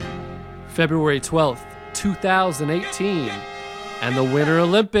February 12th, 2018. And the Winter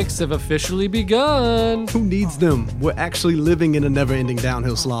Olympics have officially begun. Who needs them? We're actually living in a never-ending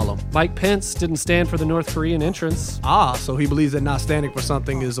downhill slalom. Mike Pence didn't stand for the North Korean entrance. So he believes that not standing for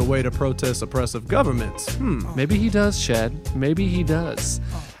something is a way to protest oppressive governments. Maybe he does, Chad. Maybe he does.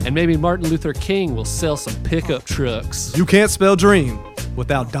 And maybe Martin Luther King will sell some pickup trucks. You can't spell dream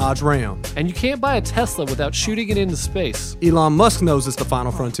without Dodge Ram. And you can't buy a Tesla without shooting it into space. Elon Musk knows it's the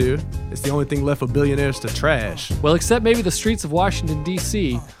final frontier. It's the only thing left for billionaires to trash. Well, except maybe the streets of Washington,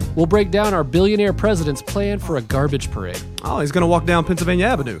 D.C. will break down our billionaire president's plan for a garbage parade. Oh, he's going to walk down Pennsylvania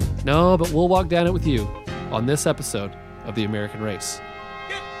Avenue. No, but we'll walk down it with you on this episode of The American Race.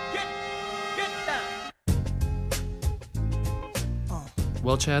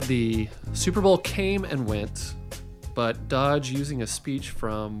 Well, Chad, the Super Bowl came and went, but Dodge using a speech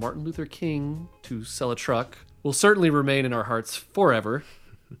from Martin Luther King to sell a truck will certainly remain in our hearts forever.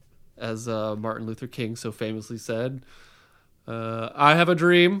 As Martin Luther King so famously said, I have a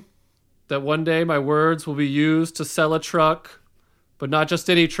dream that one day my words will be used to sell a truck, but not just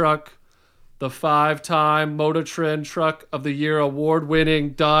any truck, the 5-time Motor Trend Truck of the Year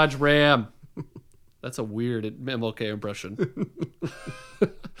award-winning Dodge Ram. That's a weird MLK impression.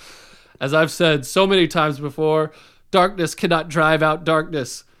 As I've said so many times before, darkness cannot drive out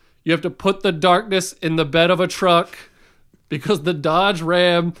darkness. You have to put the darkness in the bed of a truck because the Dodge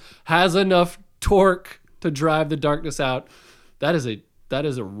Ram has enough torque to drive the darkness out. That is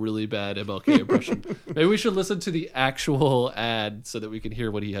a really bad MLK impression. Maybe we should listen to the actual ad so that we can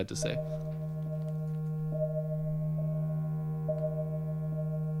hear what he had to say.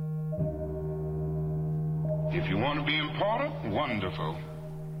 If you want to be important, wonderful.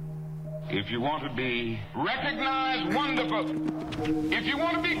 If you want to be recognized, wonderful. If you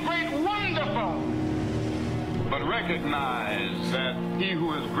want to be great, wonderful. But recognize that he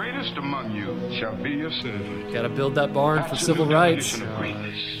who is greatest among you shall be your servant. Got to build that barn for civil rights.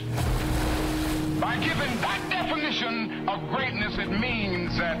 By giving that definition of greatness, it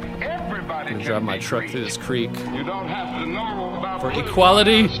means that everybody can drive my be truck great. through this creek. You don't have to know about For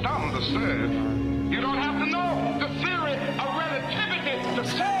equality. Stop to serve. You don't have to know the theory of relativity to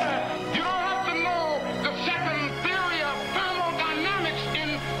serve. You don't have to know the second theory of thermodynamics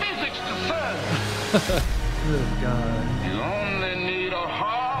in physics to serve. Good God. You only need a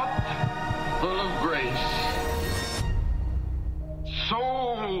heart full of grace.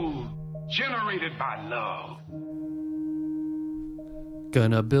 Soul generated by love.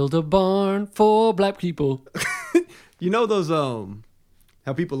 Gonna build a barn for black people. You know those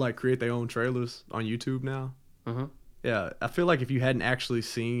how people like create their own trailers on YouTube now? Uh-huh. Yeah, I feel like if you hadn't actually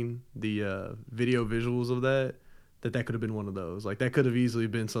seen the video visuals of that could have been one of those. Like that could have easily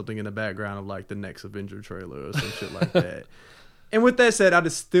been something in the background of like the next Avenger trailer or some shit like that. And with that said, I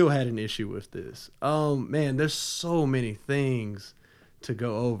just still had an issue with this. Man, there's so many things to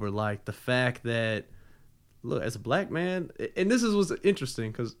go over. Like the fact that, look, as a black man, and this was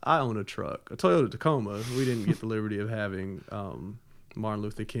interesting because I own a truck, a Toyota Tacoma. We didn't get the liberty of having Martin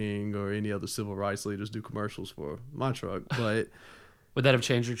Luther King or any other civil rights leaders do commercials for my truck. But Would that have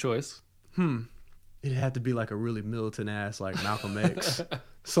changed your choice? It'd have to be like a really militant ass like Malcolm X.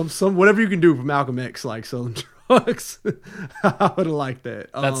 some whatever you can do for Malcolm X, like selling trucks. I would have liked that.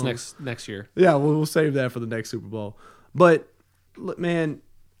 That's next year. Yeah, we'll save that for the next Super Bowl. But look, man,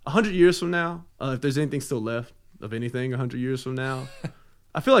 100 years from now, if there's anything still left of anything 100 years from now,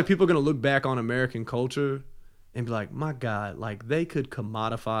 I feel like people are going to look back on American culture and be like, my God, like they could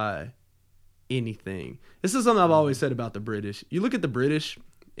commodify anything. This is something I've always said about the British. You look at the British,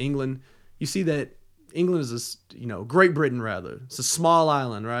 England, you see that England is Great Britain rather. It's a small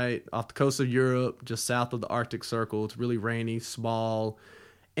island, right? Off the coast of Europe, just south of the Arctic Circle. It's really rainy, small.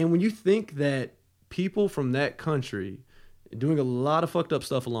 And when you think that people from that country doing a lot of fucked up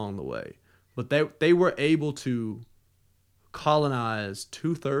stuff along the way, but they were able to colonize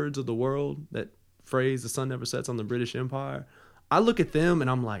 2/3 of the world, that phrase, the sun never sets on the British Empire. I look at them and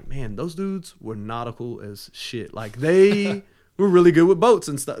I'm like, man, those dudes were nautical as shit. Like they were really good with boats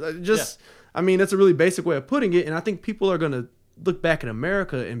and stuff. I mean, that's a really basic way of putting it. And I think people are going to look back at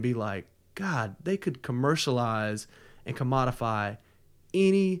America and be like, God, they could commercialize and commodify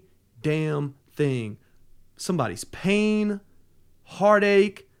any damn thing. Somebody's pain,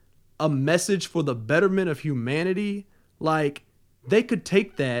 heartache, a message for the betterment of humanity. Like, they could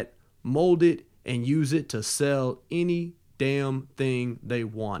take that, mold it, and use it to sell any damn thing they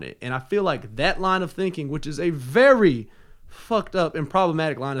wanted. And I feel like that line of thinking, which is a very fucked up and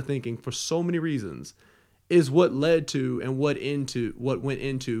problematic line of thinking for so many reasons, is what led to and what went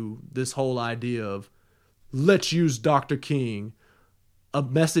into this whole idea of let's use Dr. King a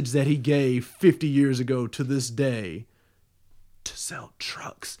message that he gave 50 years ago to this day to sell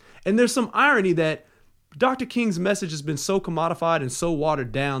trucks. And there's some irony that Dr. King's message has been so commodified and so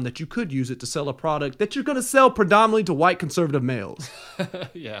watered down that you could use it to sell a product that you're going to sell predominantly to white conservative males.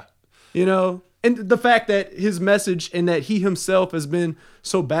 Yeah. You know? And the fact that his message and that he himself has been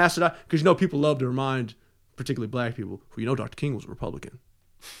so bastardized, because, you know, people love to remind, particularly black people, who, you know, Dr. King was a Republican.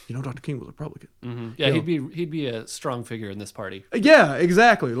 You know, Dr. King was a Republican. Mm-hmm. Yeah, he'd be a strong figure in this party. Yeah,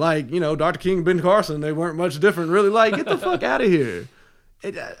 exactly. Like, you know, Dr. King and Ben Carson, they weren't much different, really. Like, get the fuck out of here.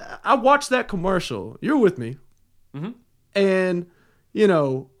 I watched that commercial. You're with me. Mm-hmm. And, you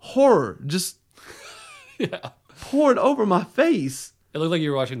know, horror just poured over my face. It looked like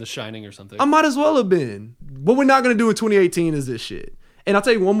you were watching The Shining or something. I might as well have been. What we're not going to do in 2018 is this shit. And I'll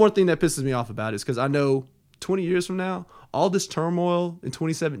tell you one more thing that pisses me off about it is because I know 20 years from now, all this turmoil in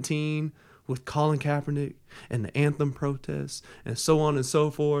 2017 with Colin Kaepernick and the anthem protests and so on and so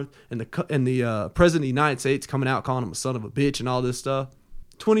forth, and the president of the United States coming out calling him a son of a bitch and all this stuff,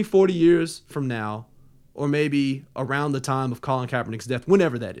 20, 40 years from now, or maybe around the time of Colin Kaepernick's death,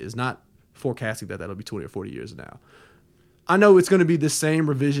 whenever that is, not forecasting that that'll be 20 or 40 years now, I know it's going to be the same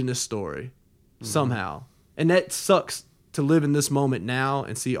revisionist story somehow. And that sucks to live in this moment now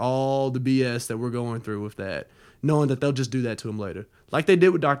and see all the BS that we're going through with that, knowing that they'll just do that to him later. Like they did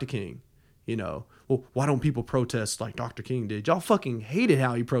with Dr. King. You know, well, why don't people protest like Dr. King did? Y'all fucking hated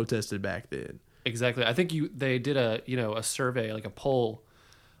how he protested back then. Exactly. I think they did a survey, like a poll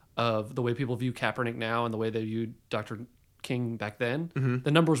of the way people view Kaepernick now and the way they viewed Dr. King back then. Mm-hmm.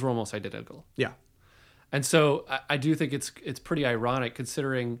 The numbers were almost identical. Yeah. And so I do think it's pretty ironic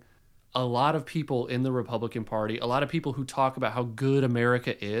considering a lot of people in the Republican Party, a lot of people who talk about how good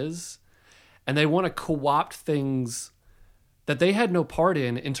America is, and they want to co-opt things that they had no part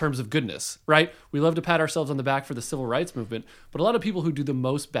in terms of goodness, right? We love to pat ourselves on the back for the civil rights movement, but a lot of people who do the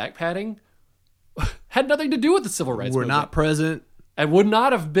most back patting had nothing to do with the civil rights movement. We're not present. And would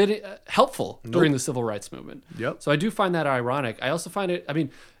not have been helpful during the civil rights movement. Yep. So I do find that ironic. I also find it, I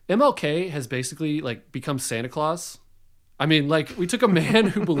mean, MLK has basically like become Santa Claus. I mean, like we took a man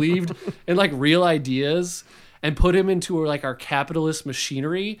who believed in like real ideas and put him into like our capitalist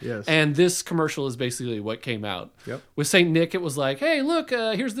machinery. Yes. And this commercial is basically what came out. Yep. With Saint Nick, it was like, hey, look,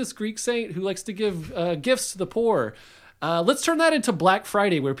 here's this Greek saint who likes to give gifts to the poor. Let's turn that into Black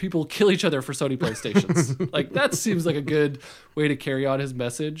Friday where people kill each other for Sony PlayStations. Like that seems like a good way to carry on his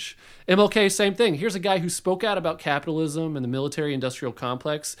message. MLK, same thing. Here's a guy who spoke out about capitalism and the military-industrial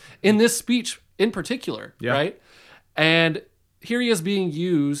complex in this speech in particular, right? And here he is being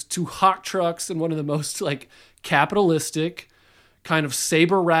used to hawk trucks in one of the most like capitalistic kind of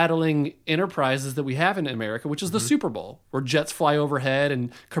saber-rattling enterprises that we have in America, which is the Super Bowl, where jets fly overhead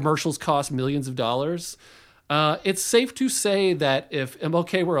and commercials cost millions of dollars. It's safe to say that if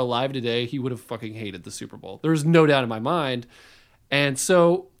MLK were alive today, he would have fucking hated the Super Bowl. There's no doubt in my mind. And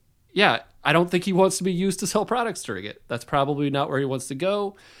so, yeah, I don't think he wants to be used to sell products during it. That's probably not where he wants to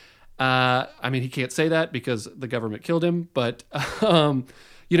go. I mean, he can't say that because the government killed him. But,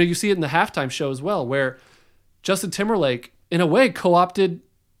 you know, you see it in the halftime show as well, where Justin Timberlake, in a way, co-opted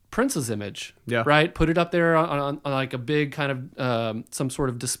Prince's image, right? Put it up there on like a big kind of some sort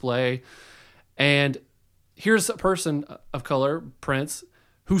of display. And here's a person of color, Prince,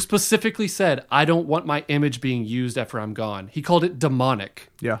 who specifically said, I don't want my image being used after I'm gone. He called it demonic.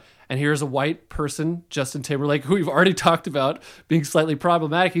 Yeah. And here's a white person, Justin Timberlake, who we've already talked about being slightly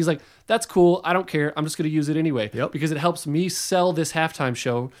problematic. He's like, that's cool. I don't care. I'm just going to use it anyway. Because it helps me sell this halftime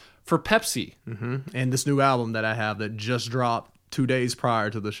show for Pepsi. Mm-hmm. And this new album that I have that just dropped 2 days prior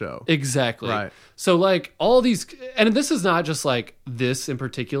to the show. Exactly. Right. So like all these, and this is not just like this in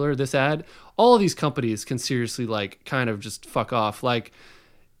particular, this ad, all of these companies can seriously like kind of just fuck off. Like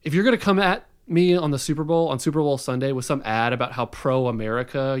if you're going to come at me on the Super Bowl, on Super Bowl Sunday with some ad about how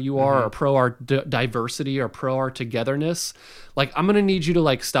pro-America you are or pro our diversity or pro our togetherness, like I'm going to need you to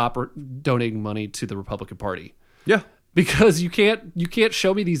like stop donating money to the Republican Party. Yeah. Because you can't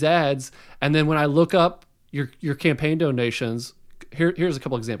show me these ads and then when I look up your campaign donations, here's a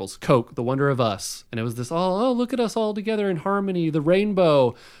couple examples. Coke, The Wonder of Us. And it was this, oh, look at us all together in harmony, the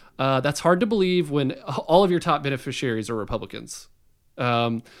rainbow. That's hard to believe when all of your top beneficiaries are Republicans.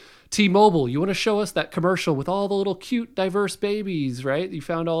 T-Mobile, you want to show us that commercial with all the little cute, diverse babies, right? You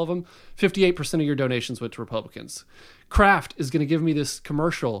found all of them. 58% of your donations went to Republicans. Kraft is going to give me this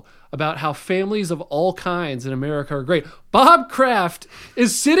commercial about how families of all kinds in America are great. Bob Kraft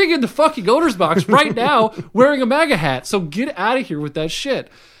is sitting in the fucking owner's box right now wearing a MAGA hat. So get out of here with that shit.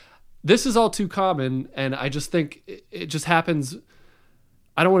 This is all too common, and I just think it just happens.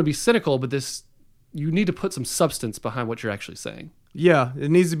 I don't want to be cynical, but you need to put some substance behind what you're actually saying. Yeah, it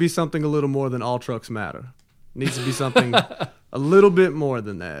needs to be something a little more than all trucks matter. It needs to be something a little bit more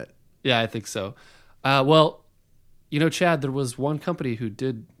than that. Yeah, I think so. Well, Chad, there was one company who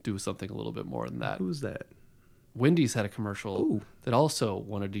did do something a little bit more than that. Who was that? Wendy's had a commercial Ooh. that also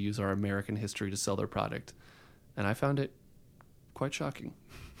wanted to use our American history to sell their product. And I found it quite shocking.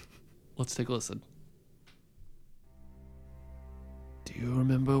 Let's take a listen. Do you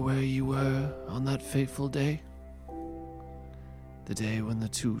remember where you were on that fateful day? The day when the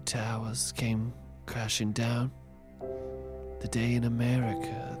two towers came crashing down? The day in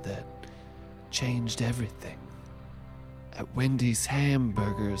America that changed everything. At Wendy's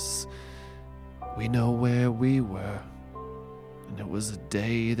Hamburgers, we know where we were. And it was a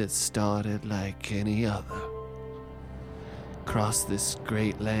day that started like any other. Across this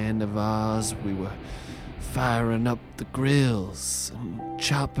great land of ours, we were firing up the grills and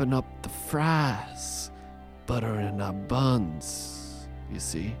chopping up the fries, buttering our buns, you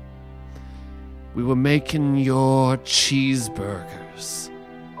see. We were making your cheeseburgers.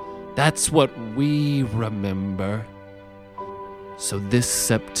 That's what we remember. So this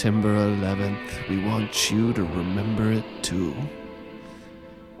September 11th, we want you to remember it too.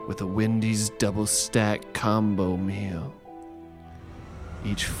 With a Wendy's double stack combo meal.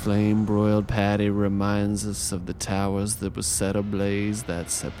 Each flame-broiled patty reminds us of the towers that were set ablaze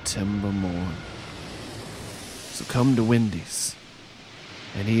that September morn. So come to Wendy's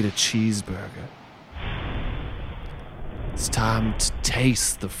and eat a cheeseburger. It's time to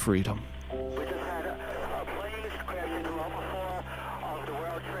taste the freedom. We just had a plane crash into level 4 of the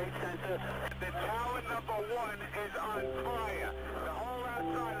World Trade Center. The tower number 1 is on fire. The whole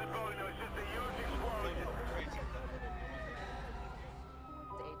outside of the building, there was just a huge explosion.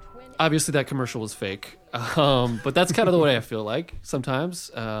 Obviously, that commercial was fake, but that's kind of the way I feel like sometimes,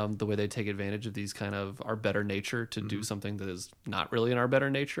 the way they take advantage of these kind of our better nature to do something that is not really in our better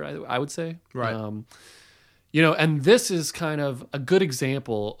nature, I would say. Right. And this is kind of a good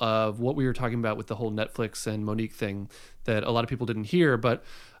example of what we were talking about with the whole Netflix and Monique thing that a lot of people didn't hear, but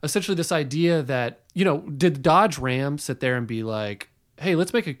essentially this idea that, did Dodge Ram sit there and be like, hey,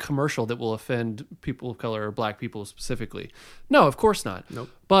 let's make a commercial that will offend people of color or black people specifically? No, of course not. Nope.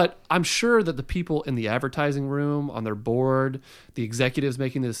 But I'm sure that the people in the advertising room, on their board, the executives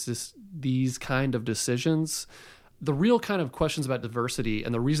making these kind of decisions, the real kind of questions about diversity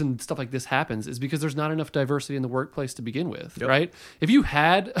and the reason stuff like this happens is because there's not enough diversity in the workplace to begin with, Yep. right? If you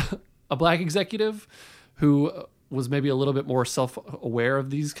had a black executive who was maybe a little bit more self-aware of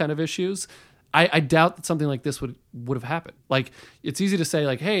these kind of issues, I doubt that something like this would have happened. Like, it's easy to say,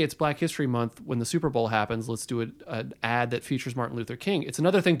 like, hey, it's Black History Month. When the Super Bowl happens, let's do an ad that features Martin Luther King. It's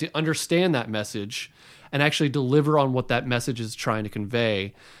another thing to understand that message and actually deliver on what that message is trying to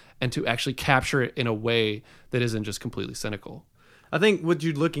convey and to actually capture it in a way that isn't just completely cynical. I think what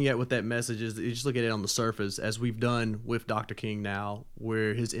you're looking at with that message is that you just look at it on the surface, as we've done with Dr. King now,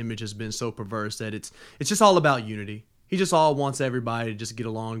 where his image has been so perverse that it's just all about unity. He just all wants everybody to just get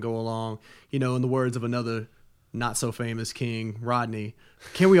along, go along. In the words of another not so famous king, Rodney,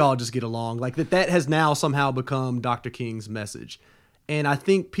 can we all just get along? Like that has now somehow become Dr. King's message. And I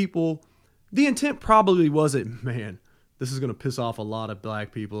think the intent probably wasn't, man, this is going to piss off a lot of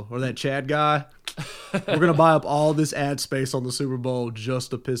black people. Or that Chad guy, we're going to buy up all this ad space on the Super Bowl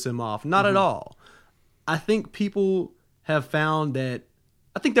just to piss him off. Not at all. I think people have found that,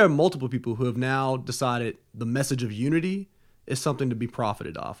 I think there are multiple people who have now decided the message of unity is something to be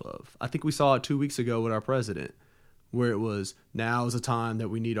profited off of. I think we saw it 2 weeks ago with our president, where it was, now is a time that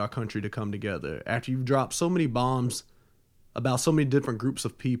we need our country to come together. After you've dropped so many bombs about so many different groups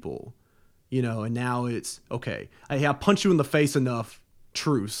of people, and now it's, okay, I punch you in the face enough,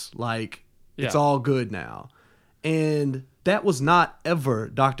 truce. Like, it's all good now. And that was not ever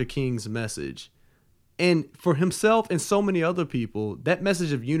Dr. King's message. And for himself and so many other people, that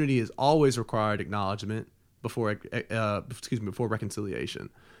message of unity has always required acknowledgement before reconciliation.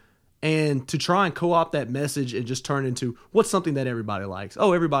 And to try and co-opt that message and just turn into what's something that everybody likes.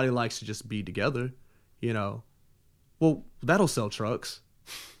 Oh, everybody likes to just be together, Well, that'll sell trucks.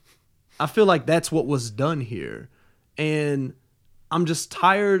 I feel like that's what was done here. And I'm just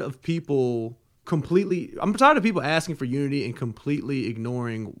tired of people asking for unity and completely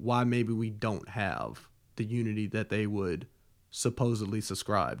ignoring why maybe we don't have the unity that they would supposedly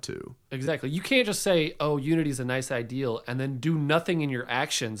subscribe to. Exactly. You can't just say, oh, unity is a nice ideal, and then do nothing in your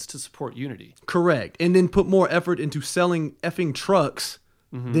actions to support unity. Correct. And then put more effort into selling effing trucks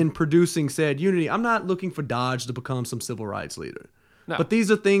than producing said unity. I'm not looking for Dodge to become some civil rights leader. No. But these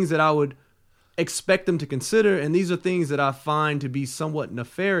are things that I would expect them to consider, and these are things that I find to be somewhat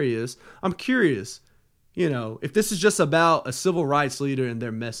nefarious. I'm curious, You know, if this is just about a civil rights leader and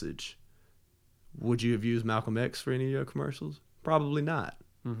their message, would you have used Malcolm X for any of your commercials? Probably not.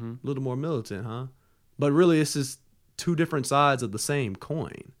 A little more militant, huh? But really, it's just two different sides of the same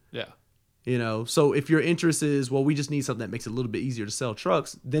coin. Yeah. You know, so if your interest is, well, we just need something that makes it a little bit easier to sell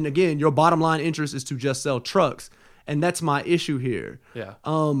trucks, then again, your bottom line interest is to just sell trucks. And that's my issue here. Yeah.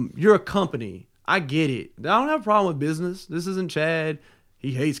 You're a company. I get it. I don't have a problem with business. This isn't Chad.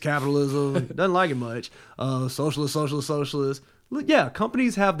 He hates capitalism. Doesn't like it much. Socialist. Look, yeah,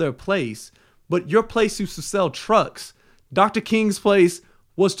 companies have their place, but your place used to sell trucks. Dr. King's place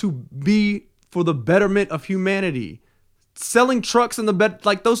was to be for the betterment of humanity. Selling trucks and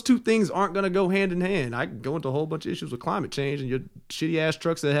like those two things aren't going to go hand in hand. I go into a whole bunch of issues with climate change and your shitty ass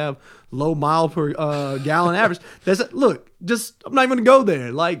trucks that have low mile per gallon average. Look, I'm not even going to go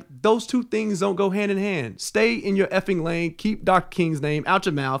there. Like, those two things don't go hand in hand. Stay in your effing lane. Keep Dr. King's name out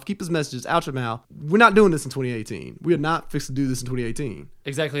your mouth. Keep his messages out your mouth. We're not doing this in 2018. We are not fixed to do this in 2018.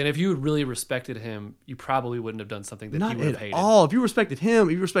 Exactly. And if you had really respected him, you probably wouldn't have done something that Not he would have at hated. all. If you respected him,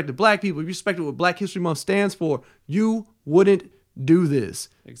 if you respected black people, if you respected what Black History Month stands for, you wouldn't do this.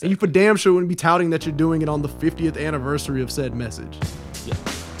 Exactly. And you for damn sure wouldn't be touting that you're doing it on the 50th anniversary of said message. Yeah.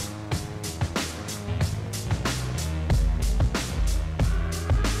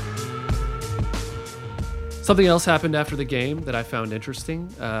 Something else happened after the game that I found interesting.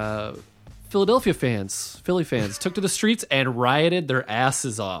 Philly fans took to the streets and rioted their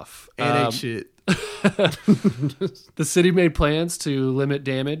asses off. And ain't shit. The city made plans to limit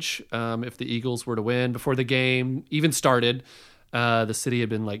damage if the Eagles were to win. Before the game even started, the city had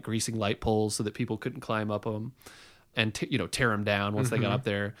been like greasing light poles so that people couldn't climb up them and tear them down once they got up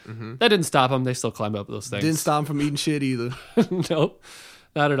there. That didn't stop them. They still climbed up those things. Didn't stop them from eating shit either. Nope,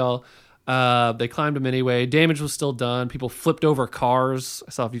 not at all. They climbed them anyway. Damage was still done. People flipped over cars.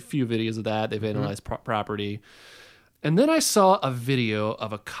 I saw a few videos of that. They vandalized property. And then I saw a video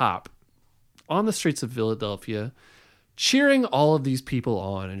of a cop on the streets of Philadelphia cheering all of these people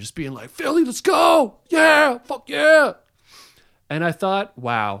on and just being like, Philly, let's go. Yeah, fuck yeah. And I thought,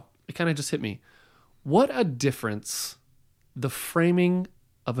 wow, it kind of just hit me. What a difference the framing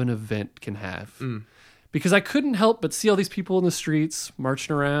of an event can have. Because I couldn't help but see all these people in the streets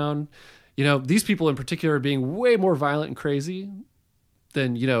marching around. These people in particular are being way more violent and crazy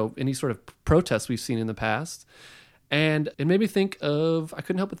than, any sort of protests we've seen in the past. And it made me I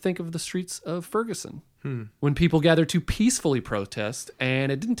couldn't help but think of the streets of Ferguson when people gathered to peacefully protest.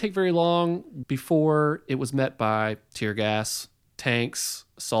 And it didn't take very long before it was met by tear gas, tanks,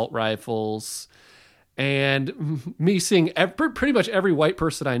 assault rifles, and me seeing pretty much every white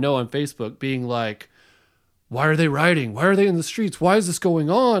person I know on Facebook being like, why are they rioting? Why are they in the streets? Why is this going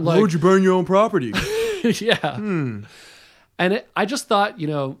on? Why would you burn your own property? Yeah. And I just thought,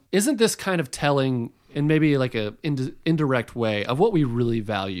 isn't this kind of telling in maybe like a indirect way of what we really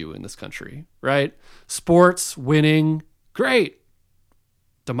value in this country, right? Sports, winning, great.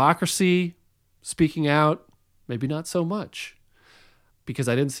 Democracy, speaking out, maybe not so much. Because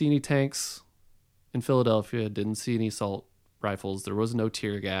I didn't see any tanks in Philadelphia, didn't see any assault rifles, there was no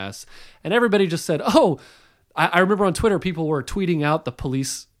tear gas. And everybody just said, oh, I remember on Twitter, people were tweeting out the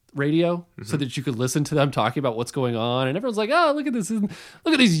police radio so that you could listen to them talking about what's going on. And everyone's like, oh, look at this. Look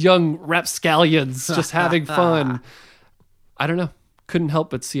at these young rapscallions just having fun. I don't know. Couldn't help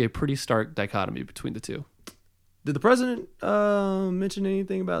but see a pretty stark dichotomy between the two. Did the president mention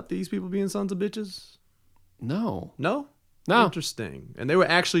anything about these people being sons of bitches? No. No? No. Interesting. And they were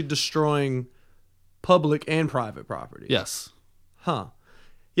actually destroying public and private property. Yes. Huh.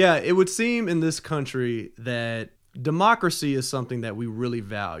 Yeah, it would seem in this country that democracy is something that we really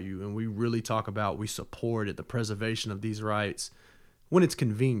value and we really talk about. We support it, the preservation of these rights when it's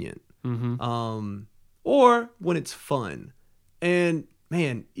convenient, or when it's fun. And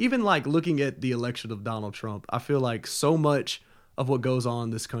man, even like looking at the election of Donald Trump, I feel like so much of what goes on in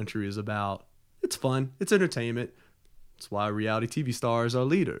this country is about it's fun, it's entertainment. That's why reality TV stars are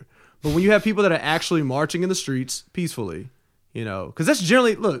leader. But when you have people that are actually marching in the streets peacefully, because that's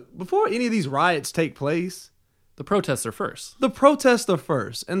generally, look, before any of these riots take place, the protests are first. The protests are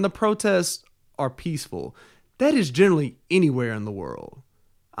first, and the protests are peaceful. That is generally anywhere in the world.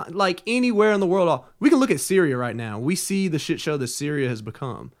 Like anywhere in the world. We can look at Syria right now. We see the shit show that Syria has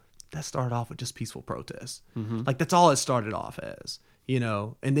become. That started off with just peaceful protests. Like that's all it started off as,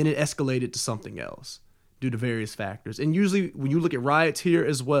 and then it escalated to something else due to various factors. And usually when you look at riots here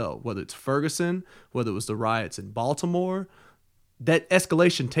as well, whether it's Ferguson, whether it was the riots in Baltimore, that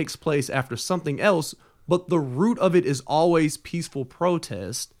escalation takes place after something else, but the root of it is always peaceful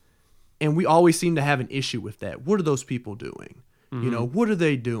protest, and we always seem to have an issue with that. What are those people doing? What are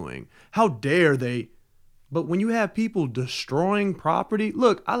they doing? How dare they But when you have people destroying property,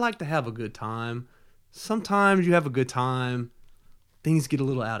 look, I like to have a good time. Sometimes you have a good time, things get a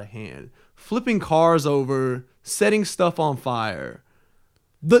little out of hand. Flipping cars over, setting stuff on fire.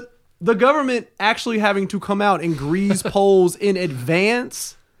 The government actually having to come out and grease poles in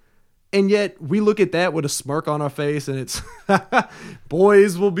advance, and yet we look at that with a smirk on our face, and it's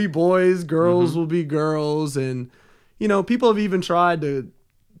boys will be boys, girls will be girls, and people have even tried to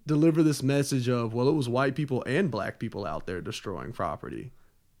deliver this message of, well, it was white people and black people out there destroying property.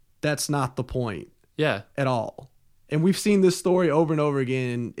 That's not the point. Yeah. At all. And we've seen this story over and over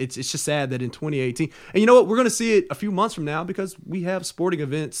again. It's just sad that in 2018, and you know what? We're going to see it a few months from now because we have sporting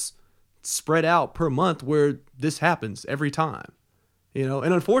events spread out per month where this happens every time.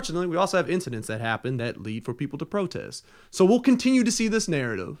 And unfortunately, we also have incidents that happen that lead for people to protest. So we'll continue to see this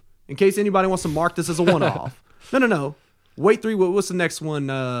narrative in case anybody wants to mark this as a one-off. No. Wait, what's the next one?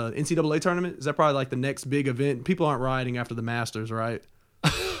 NCAA tournament? Is that probably like the next big event? People aren't rioting after the Masters, right?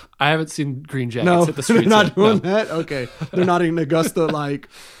 I haven't seen Green Jackets hit the streets. They're not yet. doing that? Okay. They're not in Augusta, like,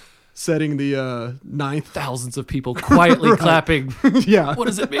 setting the ninth. Thousands of people quietly clapping. Yeah. What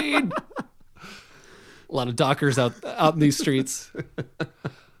does it mean? A lot of dockers out in these streets.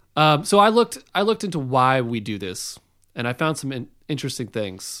 So I looked into why we do this, and I found some interesting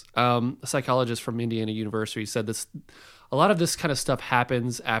things. A psychologist from Indiana University said this. A lot of this kind of stuff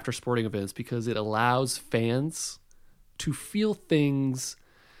happens after sporting events because it allows fans to feel things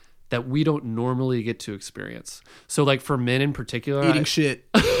that we don't normally get to experience. So like for men in particular, eating shit.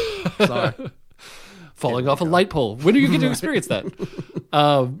 Sorry. Falling off a light pole. When do you get to experience that?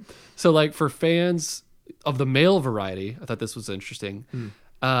 So like for fans of the male variety, I thought this was interesting.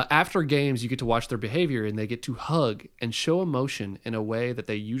 After games, you get to watch their behavior and they get to hug and show emotion in a way that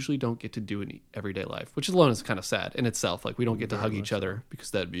they usually don't get to do in everyday life, which alone is kind of sad in itself. Like we don't get to hug each other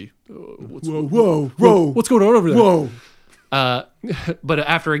because that'd be, whoa. What's going on over there? Whoa. But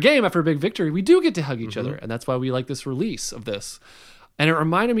after a big victory, we do get to hug each other. And that's why we like this release of this. And it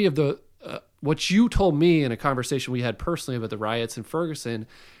reminded me of what you told me in a conversation we had personally about the riots in Ferguson.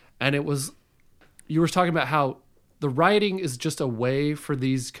 And you were talking about how the rioting is just a way for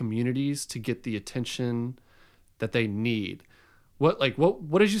these communities to get the attention that they need. What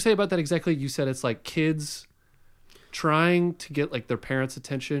did you say about that exactly? You said it's like kids trying to get like their parents'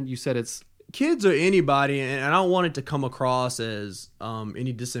 attention. You said it's kids or anybody, and I don't want it to come across as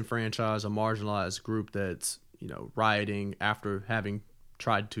any disenfranchised or marginalized group that's rioting after having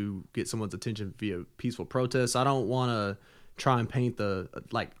tried to get someone's attention via peaceful protests. I don't want to try and paint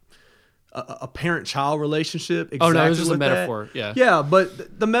a parent-child relationship. Exactly. Oh no, it was just a metaphor. That. Yeah,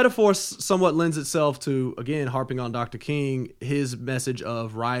 but the metaphor somewhat lends itself to, again, harping on Dr. King, his message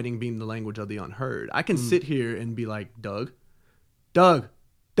of rioting being the language of the unheard. I can sit here and be like, Doug, kind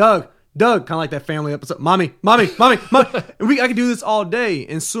of like that family episode. Mommy. And I can do this all day.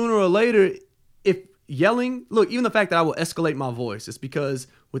 And sooner or later, if yelling, look, even the fact that I will escalate my voice, it's because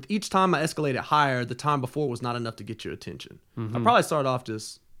with each time I escalate it higher, the time before was not enough to get your attention. I probably start off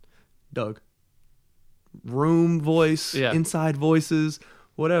just, Doug, room voice, inside voices,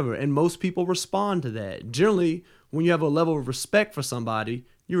 whatever. And most people respond to that. Generally, when you have a level of respect for somebody,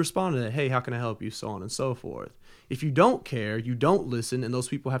 you respond to that. Hey, how can I help you? So on and so forth. If you don't care, you don't listen, and those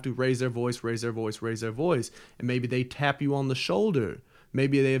people have to raise their voice. And maybe they tap you on the shoulder.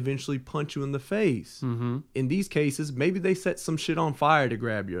 Maybe they eventually punch you in the face. In these cases, maybe they set some shit on fire to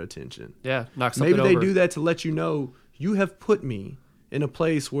grab your attention. Yeah, knock something over. Maybe they do that to let you know you have put me in a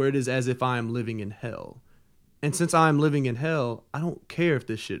place where it is as if I am living in hell. And since I am living in hell, I don't care if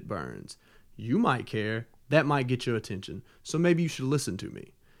this shit burns. You might care. That might get your attention. So maybe you should listen to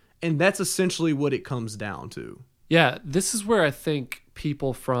me. And that's essentially what it comes down to. Yeah, this is where I think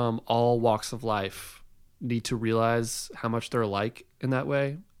people from all walks of life need to realize how much they're alike in that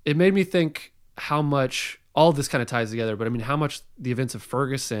way. It made me think how much, all of this kind of ties together, but I mean how much the events of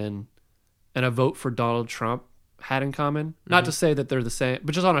Ferguson and a vote for Donald Trump had in common. Not to say that they're the same,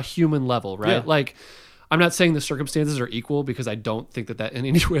 but just on a human level, right? Yeah. Like, I'm not saying the circumstances are equal because I don't think that in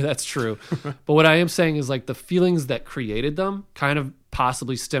any way that's true. But what I am saying is like the feelings that created them kind of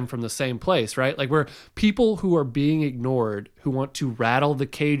possibly stem from the same place, right? Like we're people who are being ignored, who want to rattle the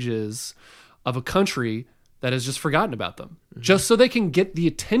cages of a country that has just forgotten about them, just so they can get the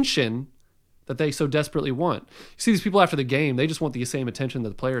attention that they so desperately want. You see these people after the game, they just want the same attention that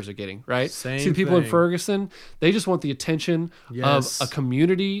the players are getting, right? Same see the people thing. In Ferguson, they just want the attention of a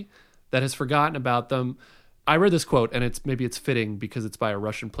community that has forgotten about them. I read this quote, and maybe it's fitting because it's by a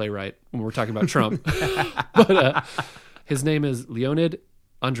Russian playwright when we're talking about Trump. But his name is Leonid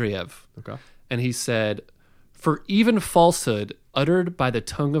Andreev. Okay. And he said, "For even falsehood uttered by the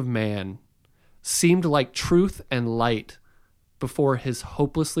tongue of man, seemed like truth and light before his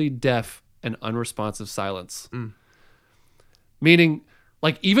hopelessly deaf and unresponsive silence. Meaning,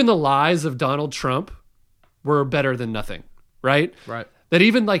 like, even the lies of Donald Trump were better than nothing, right? Right. That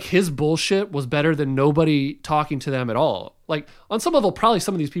even, like, his bullshit was better than nobody talking to them at all. Like, on some level, probably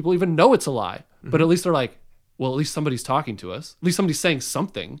some of these people even know it's a lie, but at least they're like, well, at least somebody's talking to us. At least somebody's saying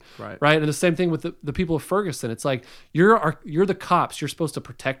something, right? And the same thing with the people of Ferguson. It's like, you're the cops. You're supposed to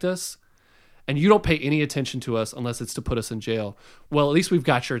protect us, and you don't pay any attention to us unless it's to put us in jail. Well, at least we've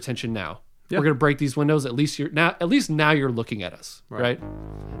got your attention now. Yeah. We're going to break these windows. At least now you're looking at us, right?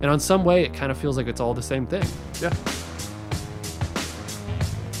 And on some way, it kind of feels like it's all the same thing. Yeah.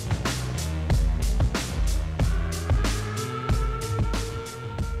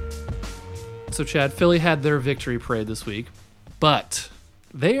 So, Chad, Philly had their victory parade this week, but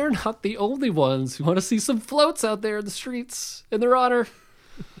they are not the only ones who want to see some floats out there in the streets in their honor.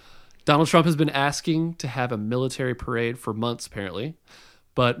 Donald Trump has been asking to have a military parade for months, apparently.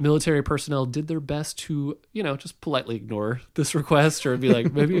 But military personnel did their best to, just politely ignore this request or be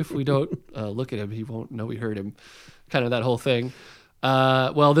like, maybe if we don't look at him, he won't know we heard him. Kind of that whole thing.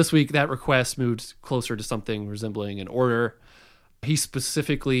 Well, this week, that request moved closer to something resembling an order. He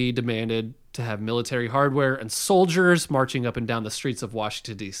specifically demanded to have military hardware and soldiers marching up and down the streets of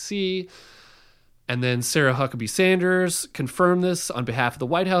Washington, D.C. And then Sarah Huckabee Sanders confirmed this on behalf of the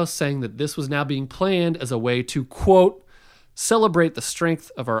White House, saying that this was now being planned as a way to, quote, celebrate the strength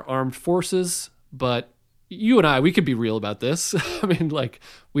of our armed forces. But you and I, we could be real about this. I mean, like,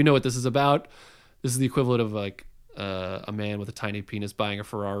 we know what this is about. This is the equivalent of like a man with a tiny penis buying a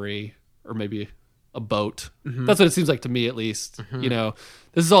Ferrari or maybe a boat. That's what it seems like to me, at least.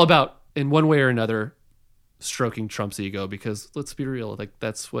 This is all about, in one way or another, stroking Trump's ego, because let's be real, like,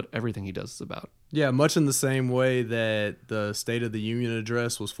 that's what everything he does is about. Yeah, much in the same way that the State of the Union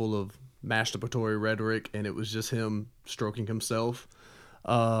address was full of masturbatory rhetoric, and it was just him stroking himself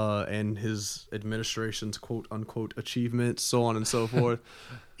and his administration's quote-unquote achievements, so on and so forth.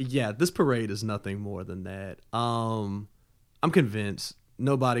 Yeah, this parade is nothing more than that. I'm convinced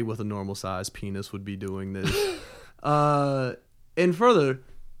nobody with a normal-sized penis would be doing this. And further,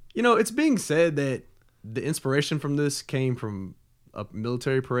 it's being said that the inspiration from this came from a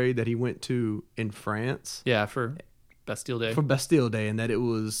military parade that he went to in France. Yeah, for Bastille Day. For Bastille Day, and that it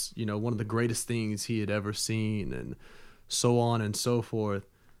was, one of the greatest things he had ever seen, and so on and so forth.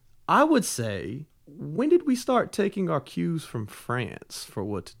 I would say, when did we start taking our cues from France for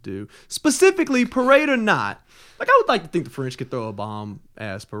what to do? Specifically, parade or not. Like, I would like to think the French could throw a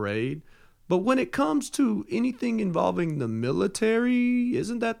bomb-ass parade. But when it comes to anything involving the military,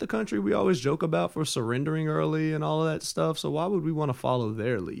 isn't that the country we always joke about for surrendering early and all of that stuff? So why would we want to follow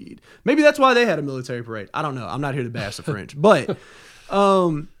their lead? Maybe that's why they had a military parade. I don't know. I'm not here to bash the French. But,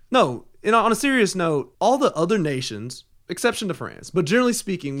 no, on a serious note, all the other nations, exception to France, but generally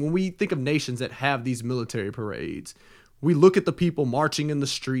speaking, when we think of nations that have these military parades, we look at the people marching in the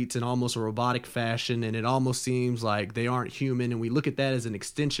streets in almost a robotic fashion, and it almost seems like they aren't human, and we look at that as an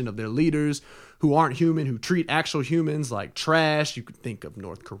extension of their leaders who aren't human, who treat actual humans like trash. You could think of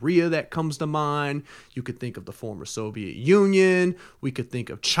North Korea, that comes to mind. You could think of the former Soviet Union. We could think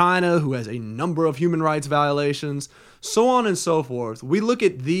of China, who has a number of human rights violations, so on and so forth. We look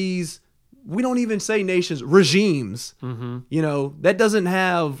at these, we don't even say nations, regimes. That doesn't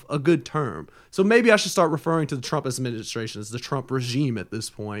have a good term. So maybe I should start referring to the Trump administration as the Trump regime at this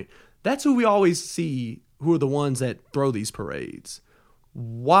point. That's who we always see, who are the ones that throw these parades.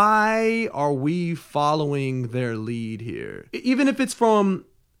 Why are we following their lead here? Even if it's from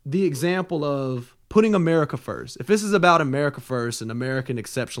the example of putting America first. If this is about America first and American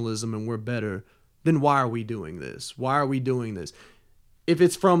exceptionalism and we're better, then why are we doing this? Why are we doing this? If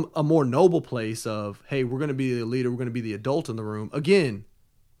it's from a more noble place of, hey, we're going to be the leader, we're going to be the adult in the room, again,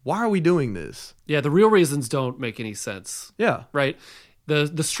 why are we doing this? Yeah, the real reasons don't make any sense. Yeah. Right?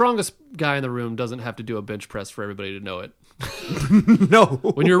 The strongest guy in the room doesn't have to do a bench press for everybody to know it. No.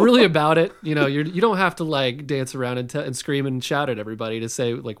 When you're really about it, you don't have to like dance around and scream and shout at everybody to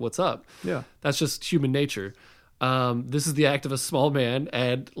say like, what's up? Yeah. That's just human nature. This is the act of a small man.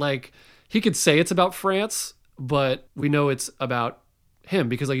 And like, he could say it's about France, but we know it's about him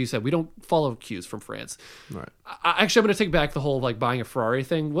because, like you said, we don't follow cues from France. Right. I'm going to take back the whole like buying a Ferrari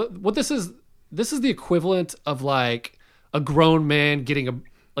thing. What this is the equivalent of like a grown man getting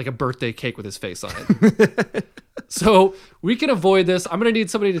a birthday cake with his face on it. So we can avoid this. I'm going to need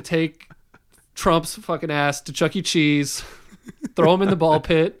somebody to take Trump's fucking ass to Chuck E. Cheese, throw him in the ball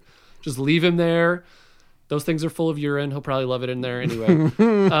pit, just leave him there. Those things are full of urine. He'll probably love it in there anyway.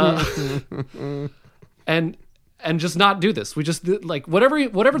 And and just not do this. We just like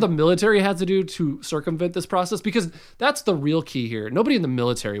whatever the military has to do to circumvent this process, because that's the real key here. Nobody in the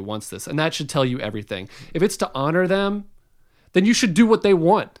military wants this, and that should tell you everything. If it's to honor them, then you should do what they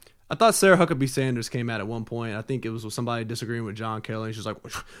want. I thought Sarah Huckabee Sanders came out at one point. I think it was with somebody disagreeing with John Kelly. And she's like,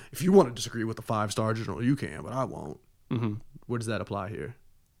 well, if you want to disagree with the 5-star general, you can, but I won't. Mm-hmm. Where does that apply here?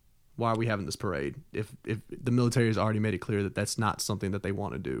 Why are we having this parade if the military has already made it clear that that's not something that they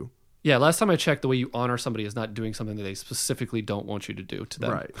want to do? Yeah, last time I checked, the way you honor somebody is not doing something that they specifically don't want you to do to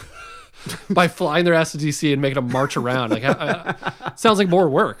them. Right. By flying their ass to DC and making them march around. Like, sounds like more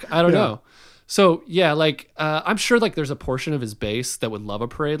work. I don't know. So, yeah, like, I'm sure, like, there's a portion of his base that would love a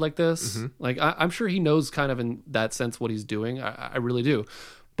parade like this. Mm-hmm. Like, I'm sure he knows kind of in that sense what he's doing. I really do.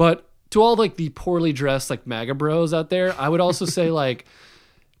 But to all, like, the poorly dressed, like, MAGA bros out there, I would also say, like,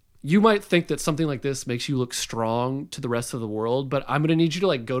 you might think that something like this makes you look strong to the rest of the world, but I'm going to need you to,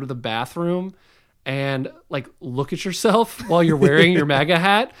 like, go to the bathroom and, like, look at yourself while you're wearing your MAGA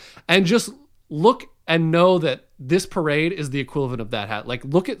hat and just look and know that this parade is the equivalent of that hat. Like,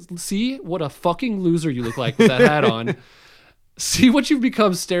 see what a fucking loser you look like with that hat on. See what you've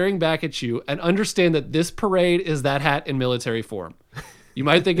become staring back at you, and understand that this parade is that hat in military form. You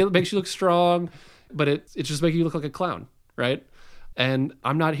might think it makes you look strong, but it's just making you look like a clown, right? And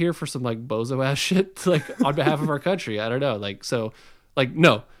I'm not here for some like bozo ass shit, like on behalf of our country. I don't know. Like, so, like,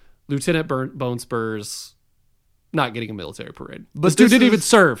 no, Lieutenant Bone Spurs not getting a military parade. But this dude didn't even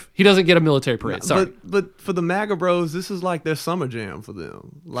serve. He doesn't get a military parade. Sorry. But for the MAGA bros, this is like their summer jam for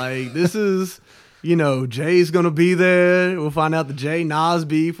them. Like, this is, you know, Jay's going to be there. We'll find out the Jay Nas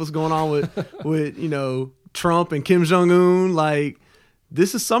beef, what's going on with, you know, Trump and Kim Jong-un. Like,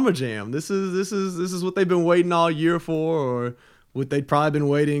 this is summer jam. This is what they've been waiting all year for, or what they'd probably been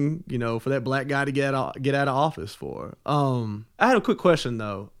waiting, you know, for that black guy to get out of office for. I had a quick question,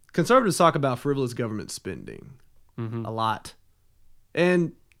 though. Conservatives talk about frivolous government spending. Mm-hmm. A lot.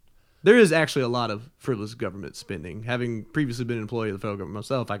 And there is actually a lot of frivolous government spending. Having previously been an employee of the federal government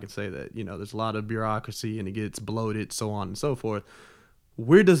myself, I can say that, you know, there's a lot of bureaucracy and it gets bloated, so on and so forth.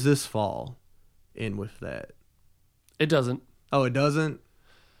 Where does this fall in with that? It doesn't. Oh, it doesn't?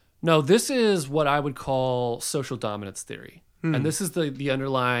 No, this is what I would call social dominance theory. And this is the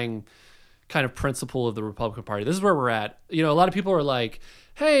underlying kind of principle of the Republican Party. This is where we're at. You know, a lot of people are like,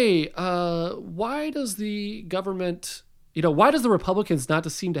 hey, why does the government, you know, why does the Republicans not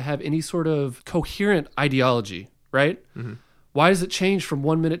seem to have any sort of coherent ideology, right? Mm-hmm. Why does it change from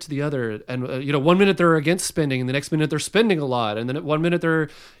one minute to the other? And, you know, one minute they're against spending, and the next minute they're spending a lot. And then one minute they're,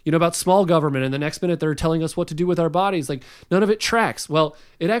 you know, about small government, and the next minute they're telling us what to do with our bodies. Like, none of it tracks. Well,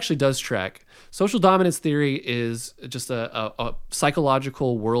 it actually does track. Social dominance theory is just a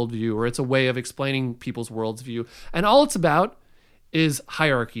psychological worldview, or it's a way of explaining people's worldview. And all it's about is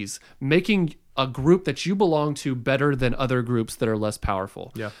hierarchies, making a group that you belong to better than other groups that are less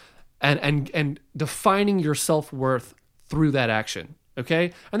powerful. Yeah. And defining your self-worth through that action.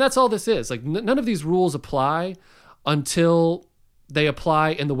 Okay? And that's all this is. Like, none of these rules apply until they apply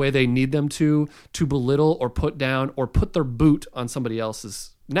in the way they need them to belittle or put down or put their boot on somebody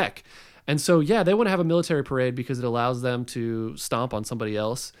else's neck. And so, yeah, they want to have a military parade because it allows them to stomp on somebody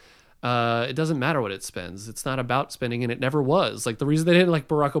else. It doesn't matter what it spends. It's not about spending, and it never was. Like, the reason they didn't like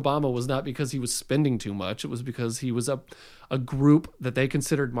Barack Obama was not because he was spending too much. It was because he was a group that they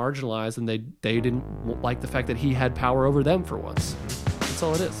considered marginalized, and they didn't like the fact that he had power over them for once. That's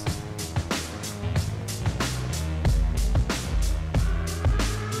all it is.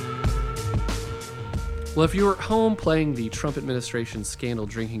 Well, if you were at home playing the Trump administration scandal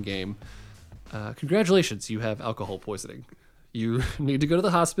drinking game, congratulations, you have alcohol poisoning. You need to go to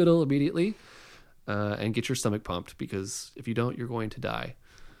the hospital immediately and get your stomach pumped, because if you don't, you're going to die.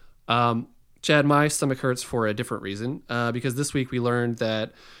 Chad, my stomach hurts for a different reason, because this week we learned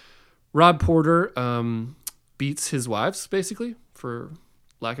that Rob Porter beats his wives, basically, for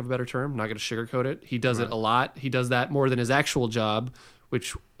lack of a better term. I'm not going to sugarcoat it. He does it a lot. He does that more than his actual job,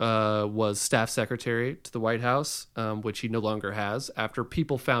 which was staff secretary to the White House, which he no longer has after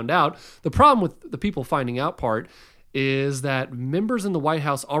people found out. The problem with the people finding out part is that members in the White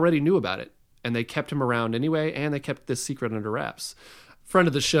House already knew about it, and they kept him around anyway, and they kept this secret under wraps. Friend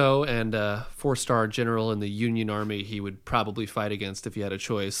of the show and 4-star general in the Union Army he would probably fight against if he had a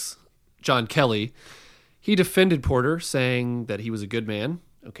choice, John Kelly, he defended Porter, saying that he was a good man.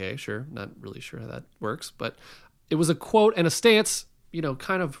 Okay, sure, not really sure how that works, but it was a quote and a stance, you know,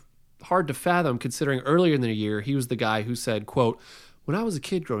 kind of hard to fathom, considering earlier in the year he was the guy who said, quote, "When I was a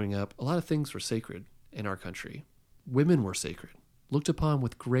kid growing up, a lot of things were sacred in our country. Women were sacred, looked upon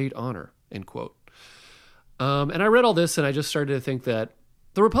with great honor," end quote. And I read all this, and I just started to think that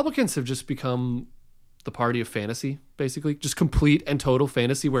the Republicans have just become the party of fantasy, basically. Just complete and total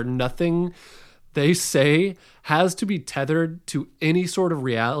fantasy where nothing they say has to be tethered to any sort of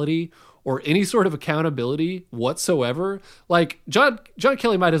reality or any sort of accountability whatsoever. Like John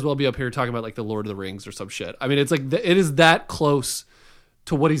Kelly might as well be up here talking about like the Lord of the Rings or some shit. I mean, it's like it is that close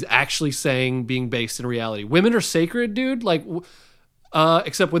to what he's actually saying being based in reality. Women are sacred, dude. Like,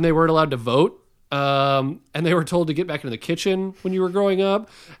 except when they weren't allowed to vote. And they were told to get back into the kitchen when you were growing up,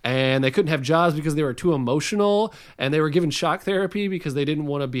 and they couldn't have jobs because they were too emotional, and they were given shock therapy because they didn't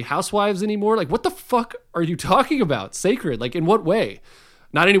want to be housewives anymore. Like, what the fuck are you talking about? Sacred? Like, in what way?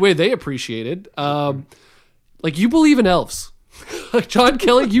 Not any way they appreciated. Like, you believe in elves. Like, John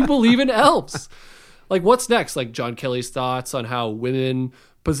Kelly, you believe in elves. Like, what's next? Like, John Kelly's thoughts on how women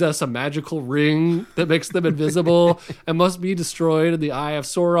possess a magical ring that makes them invisible and must be destroyed in the eye of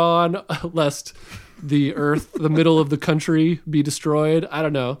Sauron, lest the earth, the middle of the country, be destroyed. I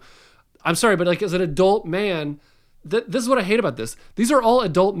don't know. I'm sorry, but like as an adult man, this is what I hate about this. These are all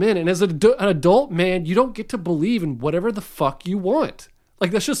adult men, and as an adult man, you don't get to believe in whatever the fuck you want.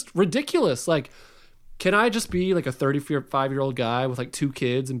 Like, that's just ridiculous. Like, can I just be like a 35-year-old guy with like 2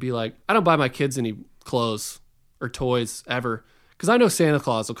 kids and be like, I don't buy my kids any clothes or toys ever, because I know Santa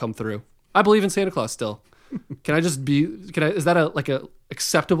Claus will come through. I believe in Santa Claus still. Can I just be? Is that a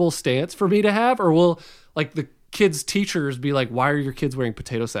acceptable stance for me to have, or will like the kids' teachers be like, "Why are your kids wearing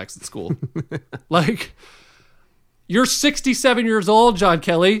potato sacks at school?" Like, you're 67 years old, John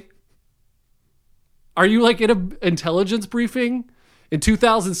Kelly. Are you like in an intelligence briefing in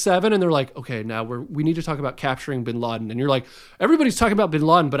 2007, and they're like, "Okay, now we need to talk about capturing Bin Laden," and you're like, "Everybody's talking about Bin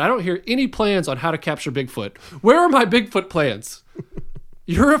Laden, but I don't hear any plans on how to capture Bigfoot. Where are my Bigfoot plans?"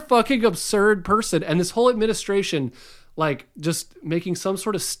 You're a fucking absurd person. And this whole administration, like, just making some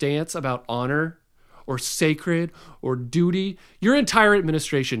sort of stance about honor or sacred or duty. Your entire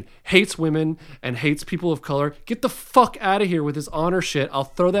administration hates women and hates people of color. Get the fuck out of here with this honor shit. I'll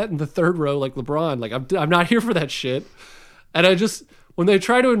throw that in the third row like LeBron. Like, I'm not here for that shit. And when they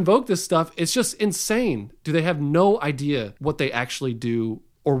try to invoke this stuff, it's just insane. Do they have no idea what they actually do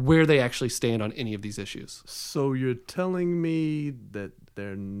or where they actually stand on any of these issues? So you're telling me that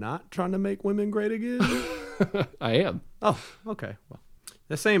they're not trying to make women great again? I am. Oh, okay. Well,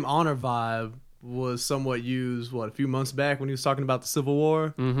 the same honor vibe was somewhat used, a few months back when he was talking about the Civil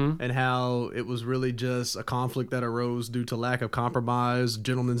War, and how it was really just a conflict that arose due to lack of compromise,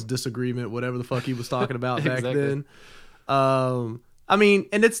 gentlemen's disagreement, whatever the fuck he was talking about back then. I mean,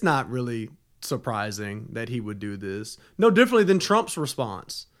 and it's not really surprising that he would do this. No differently than Trump's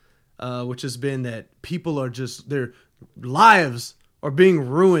response, which has been that people are just, their lives are being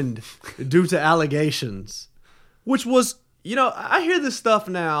ruined due to allegations, which was, I hear this stuff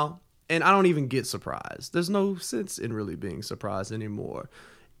now and I don't even get surprised. There's no sense in really being surprised anymore.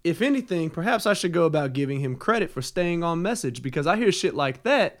 If anything, perhaps I should go about giving him credit for staying on message, because I hear shit like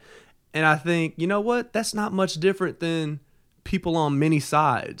that and I think, you know what? That's not much different than people on many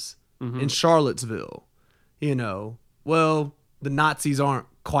sides in Charlottesville. Well, the Nazis aren't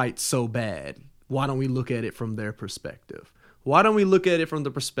quite so bad. Why don't we look at it from their perspective? Why don't we look at it from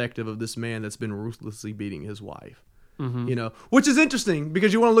the perspective of this man that's been ruthlessly beating his wife? Which is interesting,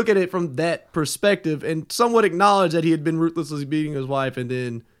 because you want to look at it from that perspective and somewhat acknowledge that he had been ruthlessly beating his wife, and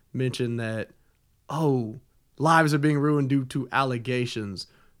then mention that, lives are being ruined due to allegations.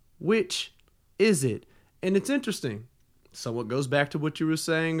 Which is it? And it's interesting. Somewhat goes back to what you were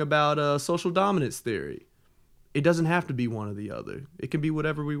saying about social dominance theory. It doesn't have to be one or the other. It can be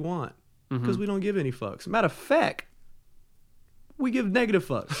whatever we want, because we don't give any fucks. Matter of fact, we give negative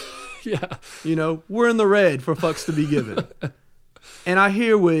fucks. Yeah. We're in the red for fucks to be given. And I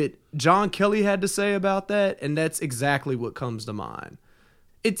hear what John Kelly had to say about that, and that's exactly what comes to mind.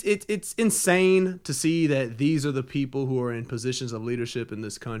 It's insane to see that these are the people who are in positions of leadership in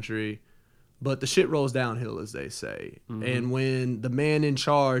this country, but the shit rolls downhill, as they say. And when the man in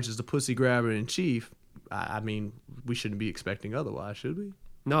charge is the pussy grabber in chief, I mean, we shouldn't be expecting otherwise, should we?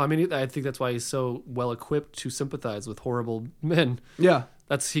 No, I mean, I think that's why he's so well equipped to sympathize with horrible men. Yeah.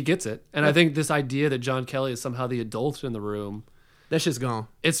 He gets it. And I think this idea that John Kelly is somehow the adult in the room, that shit's gone.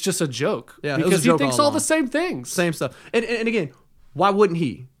 It's just a joke. Yeah, because he thinks all the same things. Same stuff. And again, why wouldn't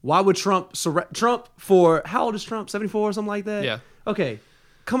he? Why would Trump for, how old is Trump? 74 or something like that? Yeah. Okay.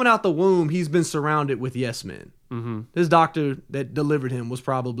 Coming out the womb, he's been surrounded with yes men. This doctor that delivered him was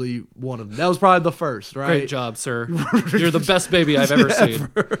probably one of them. That was probably the first, right? Great job, sir. You're the best baby I've ever seen.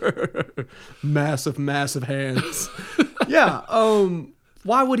 Massive hands. Yeah.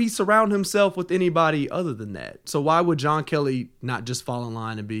 why would he surround himself with anybody other than that? So why would John Kelly not just fall in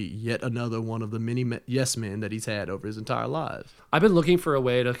line and be yet another one of the many yes men that he's had over his entire life? I've been looking for a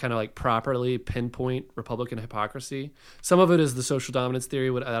way to kind of like properly pinpoint Republican hypocrisy. Some of it is the social dominance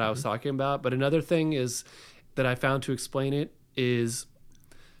theory that I was talking about, but another thing is that I found to explain it is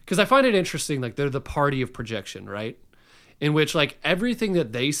because I find it interesting, like they're the party of projection, right? In which like everything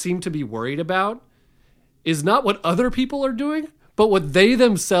that they seem to be worried about is not what other people are doing, but what they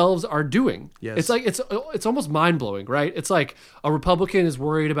themselves are doing. Yes. It's like it's almost mind-blowing, right? It's like a Republican is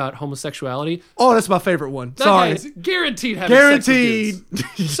worried about homosexuality. Oh, that's my favorite one. That Sorry. guy is guaranteed having sex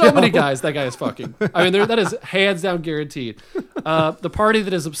with dudes. So many guys that guy is fucking. I mean, that is hands down guaranteed. The party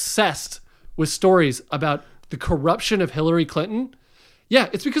that is obsessed with stories about the corruption of Hillary Clinton. Yeah,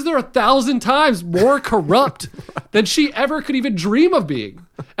 it's because they're 1,000 times more corrupt than she ever could even dream of being.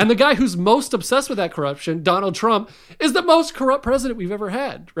 And the guy who's most obsessed with that corruption, Donald Trump, is the most corrupt president we've ever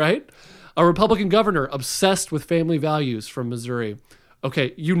had, right? A Republican governor obsessed with family values from Missouri.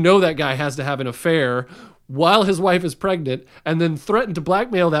 Okay, you know that guy has to have an affair while his wife is pregnant and then threaten to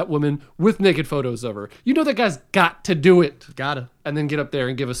blackmail that woman with naked photos of her. You know that guy's got to do it. Gotta. And then get up there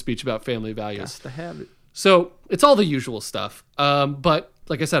and give a speech about family values. Got to have it. So it's all the usual stuff. But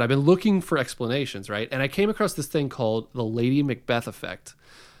like I said, I've been looking for explanations, right? And I came across this thing called the Lady Macbeth Effect.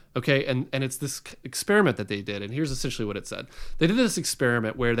 Okay, and it's this experiment that they did, and here's essentially what it said. They did this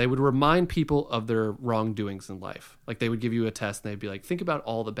experiment where they would remind people of their wrongdoings in life. Like they would give you a test, and they'd be like, think about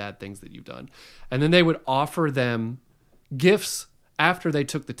all the bad things that you've done. And then they would offer them gifts after they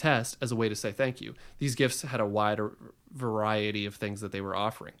took the test as a way to say thank you. These gifts had a wider variety of things that they were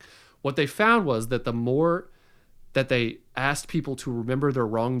offering. What they found was that the more that they asked people to remember their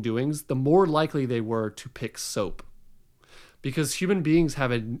wrongdoings, the more likely they were to pick soap. Because human beings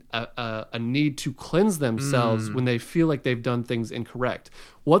have a need to cleanse themselves when they feel like they've done things incorrect.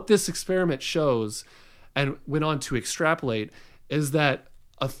 What this experiment shows, and went on to extrapolate, is that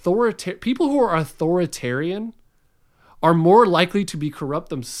people who are authoritarian are more likely to be corrupt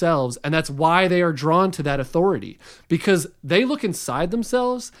themselves, and that's why they are drawn to that authority. Because they look inside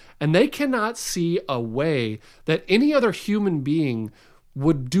themselves, and they cannot see a way that any other human being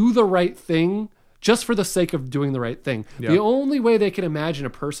would do the right thing just for the sake of doing the right thing. Yeah. The only way they can imagine a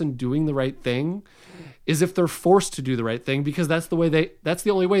person doing the right thing is if they're forced to do the right thing, because that's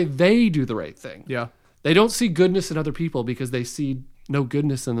the only way they do the right thing. Yeah. They don't see goodness in other people because they see no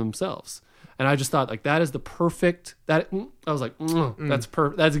goodness in themselves. And I just thought like that is the perfect I was like,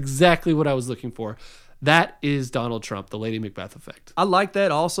 that's exactly what I was looking for. That is Donald Trump, the Lady Macbeth Effect. I like that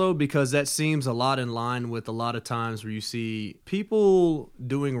also because that seems a lot in line with a lot of times where you see people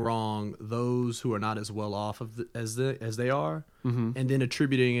doing wrong, those who are not as well off as they are, and then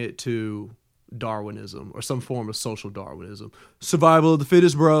attributing it to Darwinism or some form of social Darwinism. Survival of the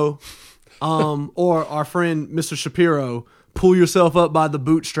fittest, bro. Or our friend Mr. Shapiro, pull yourself up by the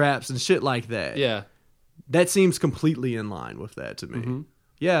bootstraps and shit like that. Yeah. That seems completely in line with that to me.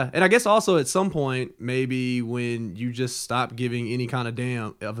 Yeah, and I guess also at some point, maybe when you just stop giving any kind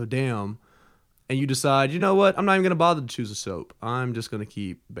of a damn, and you decide, you know what, I'm not even going to bother to choose a soap. I'm just going to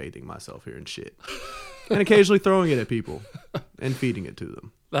keep bathing myself here in shit. And occasionally throwing it at people and feeding it to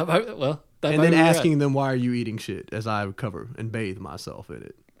them. And then asking them, why are you eating shit, as I cover and bathe myself in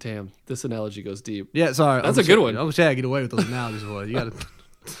it. Damn, this analogy goes deep. Yeah, sorry. That's a good one. I wish I could get away with those analogies, boy. You got to...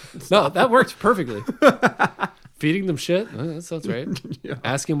 No, that works perfectly. Feeding them shit, that sounds right. Yeah.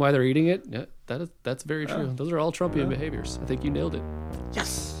 Asking why they're eating it, yeah, that's very true. Those are all Trumpian behaviors. I think you nailed it.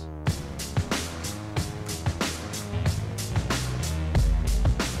 Yes.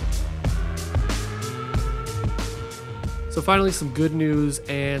 So finally, some good news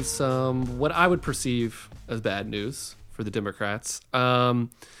and some what I would perceive as bad news for the Democrats. The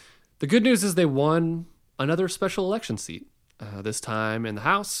good news is they won another special election seat. This time in the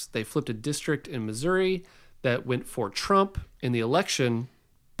House, they flipped a district in Missouri that went for Trump in the election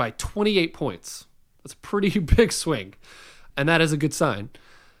by 28 points. That's a pretty big swing, and that is a good sign.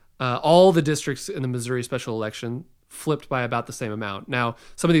 All the districts in the Missouri special election flipped by about the same amount. Now,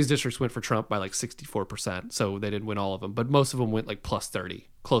 some of these districts went for Trump by like 64%, so they didn't win all of them, but most of them went like plus 30,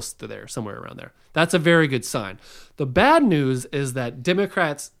 close to there, somewhere around there. That's a very good sign. The bad news is that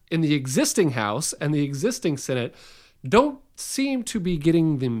Democrats in the existing House and the existing Senate don't seem to be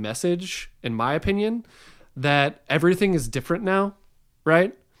getting the message, in my opinion, that everything is different now,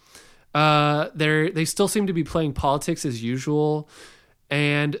 right? They still seem to be playing politics as usual.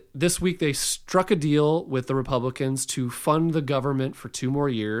 And this week they struck a deal with the Republicans to fund the government for 2 more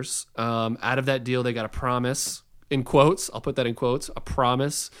years. Out of that deal, they got a promise, in quotes, I'll put that in quotes, a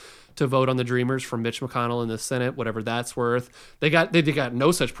promise to vote on the Dreamers from Mitch McConnell in the Senate, whatever that's worth. They got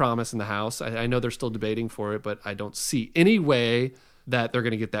no such promise in the House. I know they're still debating for it, but I don't see any way that they're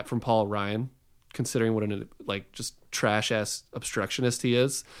going to get that from Paul Ryan, considering what an just trash ass obstructionist he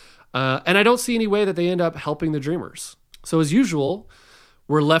is. And I don't see any way that they end up helping the Dreamers. So as usual,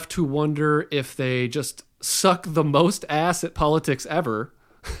 we're left to wonder if they just suck the most ass at politics ever,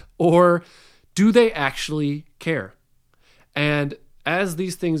 or do they actually care? And as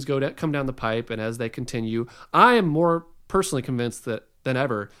these things come down the pipe and as they continue, I am more personally convinced than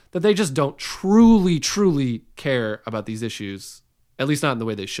ever that they just don't truly, truly care about these issues, at least not in the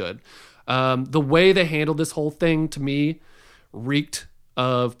way they should. The way they handled this whole thing, to me, reeked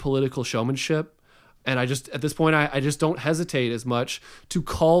of political showmanship. And at this point, I just don't hesitate as much to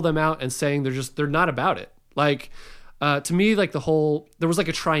call them out and saying they're not about it. To me, there was a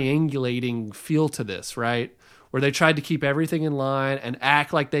triangulating feel to this, right? Where they tried to keep everything in line and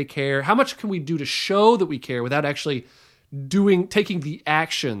act like they care. How much can we do to show that we care without actually taking the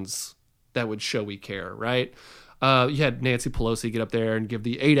actions that would show we care, right? You had Nancy Pelosi get up there and give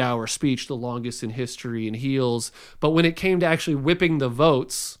the 8-hour speech, the longest in history, in heels. But when it came to actually whipping the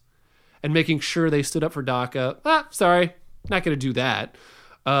votes and making sure they stood up for DACA, sorry, not going to do that.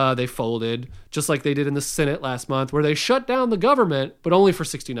 They folded, just like they did in the Senate last month, where they shut down the government, but only for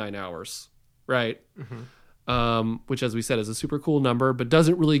 69 hours, right? Mm-hmm. Which, as we said, is a super cool number, but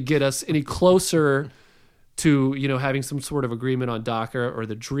doesn't really get us any closer to, having some sort of agreement on DACA or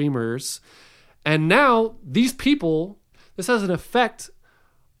the Dreamers. And now these people, this has an effect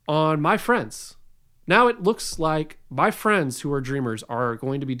on my friends. Now it looks like my friends who are Dreamers are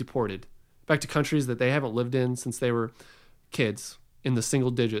going to be deported back to countries that they haven't lived in since they were kids, in the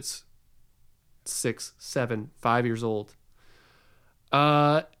single digits, 6, 7, 5 years old.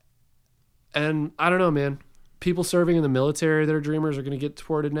 And I don't know, man. People serving in the military that are Dreamers are going to get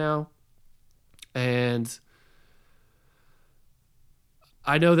deported now. And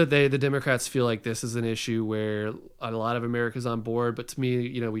I know that the Democrats feel like this is an issue where a lot of America's on board. But to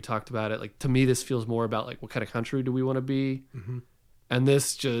me, we talked about it. To me, this feels more about what kind of country do we want to be? Mm-hmm. And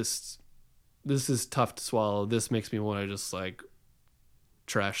this is tough to swallow. This makes me want to just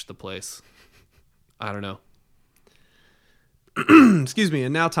trash the place. I don't know. Excuse me.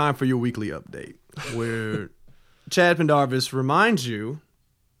 And now time for your weekly update, where Chad Pendarvis reminds you,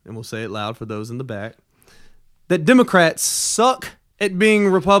 and we'll say it loud for those in the back, that Democrats suck at being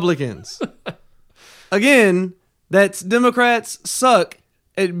Republicans. Again, that's Democrats suck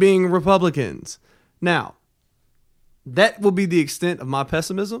at being Republicans. Now, that will be the extent of my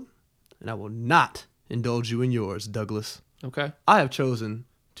pessimism, and I will not indulge you in yours, Douglas. Okay. I have chosen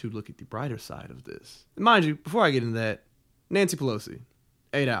to look at the brighter side of this. And mind you, before I get into that, Nancy Pelosi,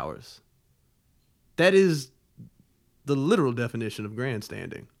 8 hours. That is the literal definition of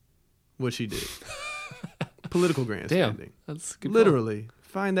grandstanding, what she did. Political grandstanding. Damn, that's good. Literally.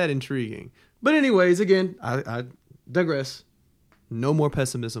 Find that intriguing. But anyways, again, I digress. No more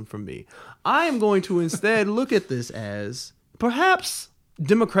pessimism from me. I am going to instead look at this as perhaps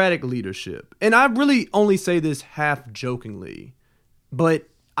Democratic leadership. And I really only say this half jokingly, but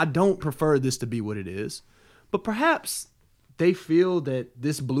I don't prefer this to be what it is. But perhaps they feel that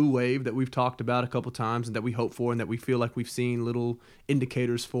this blue wave that we've talked about a couple times and that we hope for and that we feel like we've seen little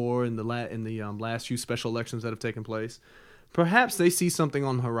indicators for in the last few special elections that have taken place, perhaps they see something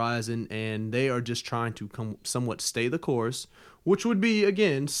on the horizon and they are just trying to somewhat stay the course, which would be,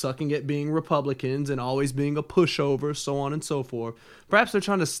 again, sucking at being Republicans and always being a pushover, so on and so forth. Perhaps they're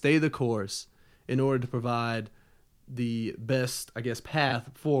trying to stay the course in order to provide the best, path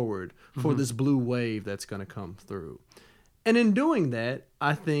forward for this blue wave that's going to come through. And in doing that,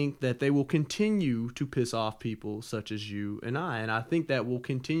 I think that they will continue to piss off people such as you and I. And I think that will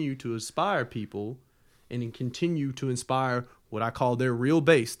continue to inspire people and continue to inspire what I call their real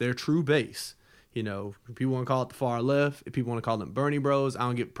base, their true base. If people want to call it the far left, if people want to call them Bernie bros, I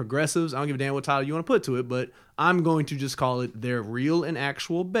don't give progressives, I don't give a damn what title you want to put to it, but I'm going to just call it their real and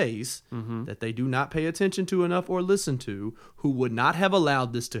actual base that they do not pay attention to enough or listen to, who would not have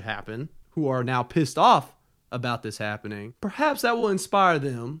allowed this to happen, who are now pissed off about this happening. Perhaps that will inspire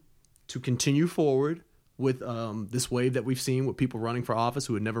them to continue forward with this wave that we've seen with people running for office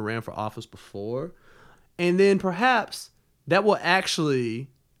who had never ran for office before. And then perhaps that will actually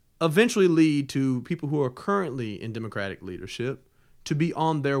eventually lead to people who are currently in Democratic leadership to be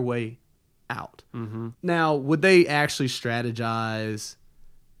on their way out. Mm-hmm. Now, would they actually strategize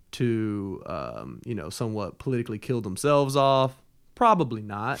to, somewhat politically kill themselves off? Probably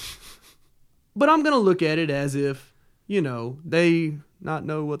not. But I'm going to look at it as if, they not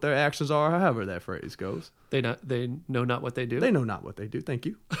know what their actions are, however that phrase goes. They know not what they do. They know not what they do. Thank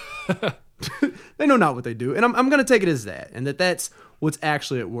you. They know not what they do. And I'm going to take it as that, and that's what's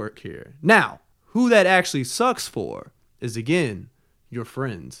actually at work here. Now, who that actually sucks for is, again, your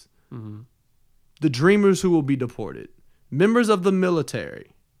friends. Mm-hmm. The dreamers who will be deported. Members of the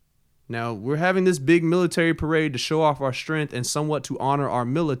military. Now, we're having this big military parade to show off our strength and somewhat to honor our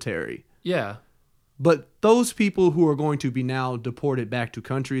military. Yeah. But those people who are going to be now deported back to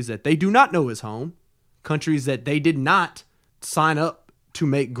countries that they do not know is home, countries that they did not sign up to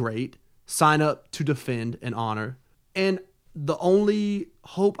make great, sign up to defend and honor. And the only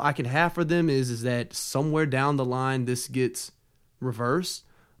hope I can have for them is that somewhere down the line this gets reversed.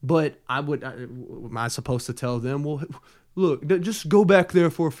 But am I supposed to tell them, well, look, just go back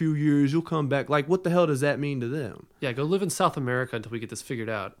there for a few years, you'll come back? Like, what the hell does that mean to them? Yeah, go live in South America until we get this figured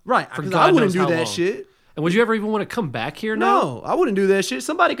out. Right, because I wouldn't do that shit. And would you ever even want to come back here now? No, I wouldn't do that shit.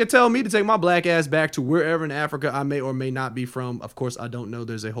 Somebody could tell me to take my black ass back to wherever in Africa I may or may not be from. Of course, I don't know.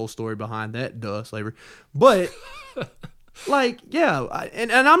 There's a whole story behind that. Slavery. But, yeah,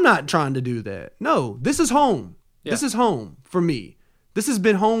 and I'm not trying to do that. No, this is home. Yeah. This is home for me. This has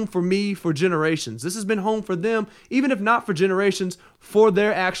been home for me for generations. This has been home for them, even if not for generations, for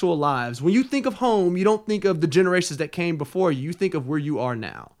their actual lives. When you think of home, you don't think of the generations that came before you. You think of where you are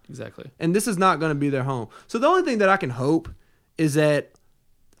now. Exactly. And this is not going to be their home. So the only thing that I can hope is that,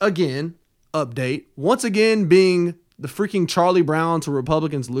 again, update, once again being the freaking Charlie Brown to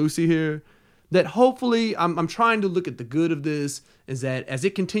Republicans Lucy here, that hopefully I'm trying to look at the good of this, is that as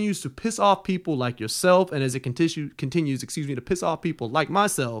it continues to piss off people like yourself, and as it continues to piss off people like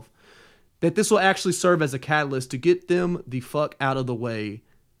myself, that this will actually serve as a catalyst to get them the fuck out of the way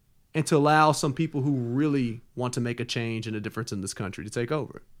and to allow some people who really want to make a change and a difference in this country to take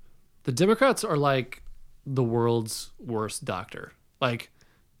over. The Democrats are like the world's worst doctor. Like,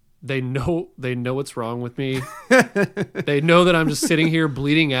 they know what's wrong with me. They know that I'm just sitting here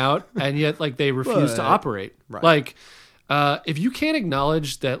bleeding out, and yet they refuse to operate. Right. If you can't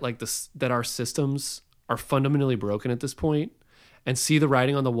acknowledge that that our systems are fundamentally broken at this point and see the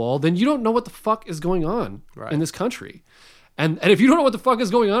writing on the wall, then you don't know what the fuck is going on in this country. And if you don't know what the fuck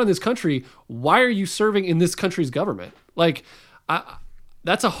is going on in this country, why are you serving in this country's government?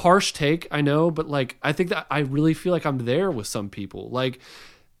 That's a harsh take, I know, but I think that I really feel like I'm there with some people.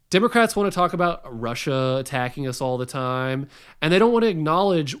 Democrats want to talk about Russia attacking us all the time, and they don't want to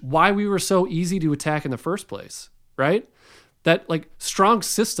acknowledge why we were so easy to attack in the first place, right? That strong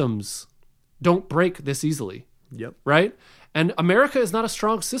systems don't break this easily. Yep. Right? And America is not a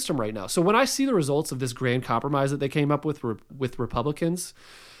strong system right now. So when I see the results of this grand compromise that they came up with Republicans,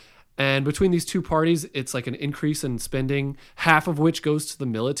 and between these two parties, it's an increase in spending, half of which goes to the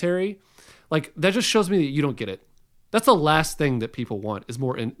military. That just shows me that you don't get it. That's the last thing that people want, is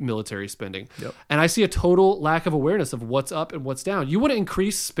more military spending. Yep. And I see a total lack of awareness of what's up and what's down. You want to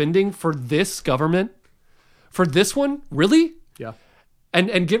increase spending for this government? For this one? Really? Yeah.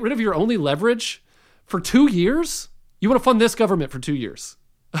 And get rid of your only leverage for 2 years? You want to fund this government for 2 years?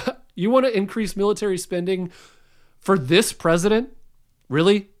 You want to increase military spending for this president?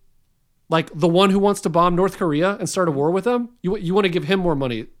 Really? The one who wants to bomb North Korea and start a war with them? You want to give him more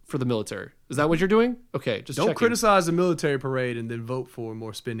money for the military? Is that what you're doing? Okay, just don't criticize the military parade and then vote for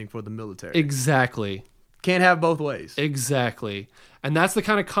more spending for the military. Exactly. Can't have both ways. Exactly. And that's the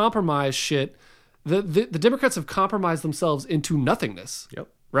kind of compromise shit. The Democrats have compromised themselves into nothingness. Yep.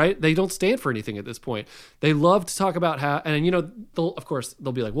 Right? They don't stand for anything at this point. They love to talk about how, and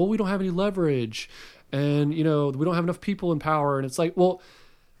they'll be like, well, we don't have any leverage, and we don't have enough people in power. And it's well,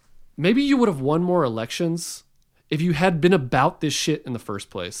 maybe you would have won more elections if you had been about this shit in the first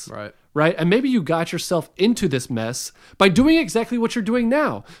place. Right? And maybe you got yourself into this mess by doing exactly what you're doing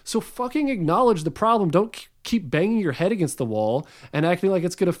now. So fucking acknowledge the problem. Don't keep banging your head against the wall and acting like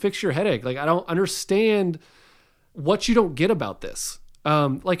it's going to fix your headache. I don't understand what you don't get about this.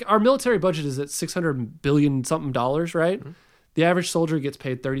 Our military budget is at $600 billion something dollars, right? Mm-hmm. The average soldier gets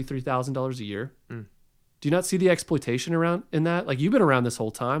paid $33,000 a year. Mm. Do you not see the exploitation around in that? You've been around this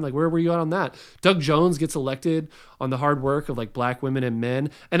whole time. Where were you at on that? Doug Jones gets elected on the hard work of black women and men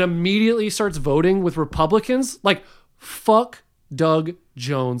and immediately starts voting with Republicans. Fuck Doug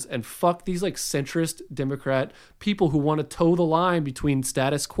Jones and fuck these centrist Democrat people who want to toe the line between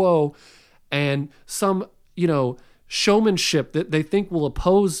status quo and some, showmanship that they think will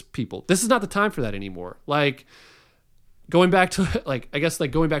oppose people. This is not the time for that anymore. Going back to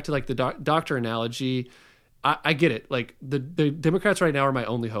the doctor analogy, I get it. The Democrats right now are my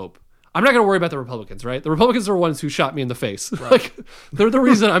only hope. I'm not going to worry about the Republicans, right? The Republicans are the ones who shot me in the face. Like, they're the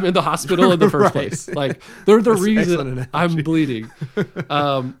reason I'm in the hospital in the first place. Like, they're the reason I'm bleeding.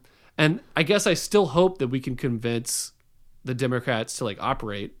 And I guess I still hope that we can convince the Democrats to, like,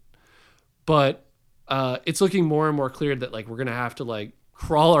 operate. But it's looking more and more clear that, like, we're going to have to, like,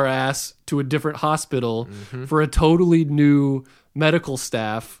 crawl our ass to a different hospital for a totally new medical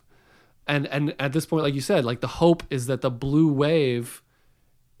staff. And at this point, like you said, like, the hope is that the blue wave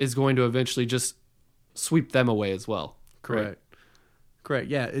is going to eventually just sweep them away as well. Correct.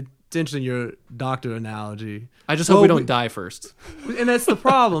 Yeah, it's interesting, your doctor analogy. I just hope we don't die first. And that's the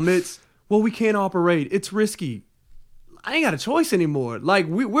problem. It's, we can't operate. It's risky. I ain't got a choice anymore. Like,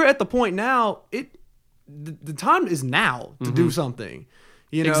 we're at the point now, the time is now to do something.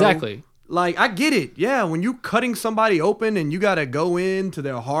 You know? Exactly. Like, I get it. Yeah, when you cutting somebody open and you got to go into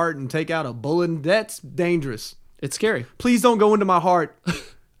their heart and take out a bullet, that's dangerous. It's scary. Please don't go into my heart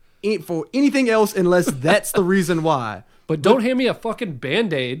for anything else unless that's the reason why. But don't hand me a fucking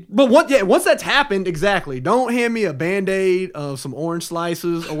Band-Aid. But once that's happened, exactly. Don't hand me a Band-Aid of some orange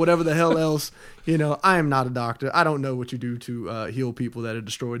slices or whatever the hell else. You know, I am not a doctor. I don't know what you do to heal people that are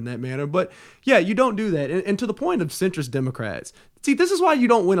destroyed in that manner. But yeah, you don't do that. And to the point of centrist Democrats, see, this is why you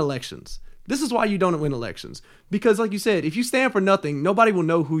don't win elections. This is why you don't win elections. Because like you said, if you stand for nothing, nobody will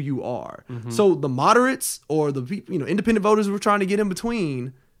know who you are. So the moderates or the independent voters who are trying to get in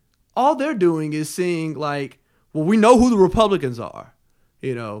between, all they're doing is saying, like, well, we know who the Republicans are.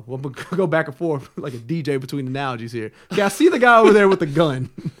 You know, we'll go back and forth like a DJ between analogies here. Okay, I see the guy over there with the gun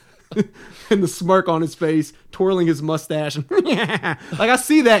and the smirk on his face, twirling his mustache. And like, I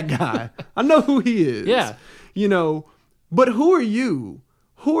see that guy. I know who he is. Yeah. You know, but who are you?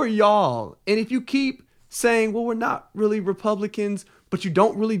 Who are y'all? And if you keep saying, well, we're not really Republicans, but you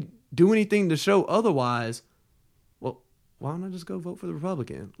don't really do anything to show otherwise, why don't I just go vote for the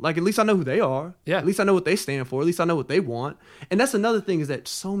Republican? Like, at least I know who they are. Yeah. At least I know what they stand for. At least I know what they want. And that's another thing, is that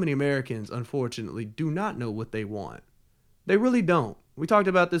so many Americans, unfortunately, do not know what they want. They really don't. We talked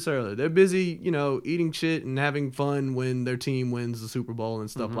about this earlier. They're busy, eating shit and having fun when their team wins the Super Bowl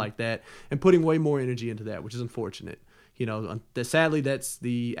and stuff like that, and putting way more energy into that, which is unfortunate. Sadly, that's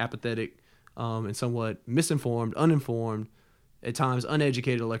the apathetic and somewhat misinformed, uninformed, at times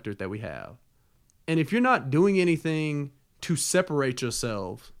uneducated electorate that we have. And if you're not doing anything to separate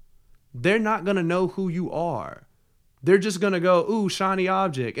yourself, they're not going to know who you are. They're just going to go, ooh, shiny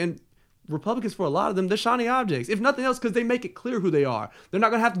object. And Republicans, for a lot of them, they're shiny objects. If nothing else, because they make it clear who they are. They're not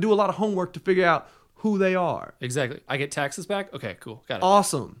going to have to do a lot of homework to figure out who they are. Exactly. I get taxes back? Okay, cool. Got it.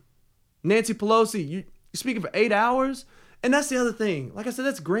 Awesome. Nancy Pelosi, you're speaking for 8 hours? And that's the other thing. Like I said,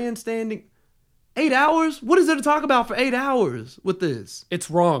 that's grandstanding. 8 hours? What is there to talk about for 8 hours with this?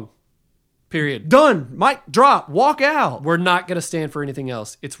 It's wrong. Period. Done. Mic drop. Walk out. We're not going to stand for anything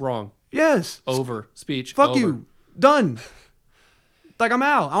else. It's wrong. Yes. Over. Speech. Fuck over. you. Done. Like, I'm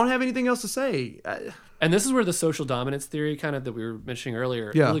out. I don't have anything else to say. And this is where the social dominance theory kind of that we were mentioning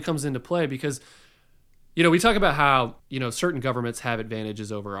earlier really comes into play, because, we talk about how, certain governments have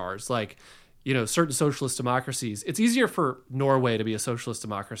advantages over ours. Like, certain socialist democracies. It's easier for Norway to be a socialist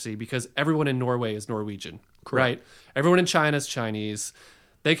democracy because everyone in Norway is Norwegian, right? Everyone in China is Chinese.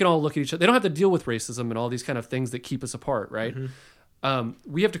 They can all look at each other. They don't have to deal with racism and all these kind of things that keep us apart, right?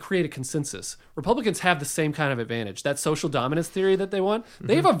 We have to create a consensus. Republicans have the same kind of advantage. That social dominance theory that they want,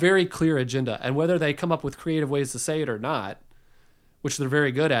 they have a very clear agenda. And whether they come up with creative ways to say it or not, which they're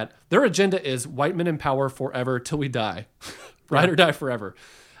very good at, their agenda is white men in power forever till we die, ride or die forever.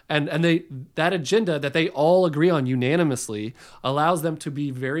 And that agenda that they all agree on unanimously allows them to be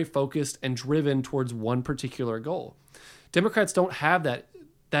very focused and driven towards one particular goal. Democrats don't have that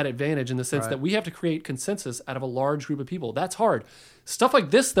advantage in the sense that we have to create consensus out of a large group of people. That's hard. Stuff like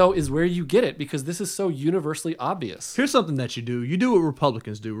this, though, is where you get it, because this is so universally obvious. Here's something that you do. You do what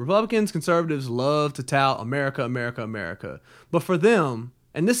Republicans do. Republicans, conservatives love to tout America, America, America. But for them,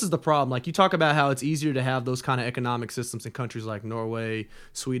 and this is the problem, like you talk about how it's easier to have those kind of economic systems in countries like Norway,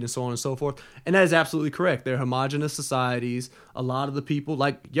 Sweden, so on and so forth. And that is absolutely correct. They're homogenous societies. A lot of the people,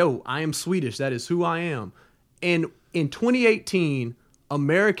 like, I am Swedish. That is who I am. And in 2018,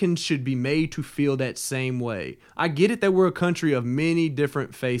 Americans should be made to feel that same way. I get it that we're a country of many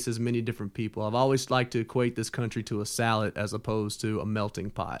different faces, many different people. I've always liked to equate this country to a salad as opposed to a melting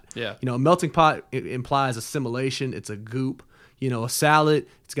pot. Yeah. A melting pot, it implies assimilation. It's a goop. A salad,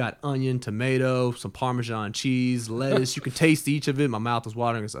 it's got onion, tomato, some Parmesan cheese, lettuce. You can taste each of it. My mouth is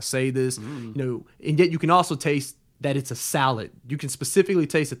watering as I say this. And yet you can also taste that it's a salad. You can specifically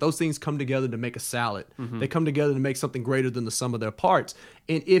taste that those things come together to make a salad. They come together to make something greater than the sum of their parts.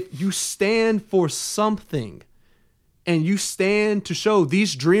 And if you stand for something and you stand to show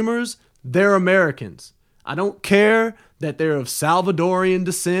these dreamers they're Americans. I don't care that they're of Salvadorian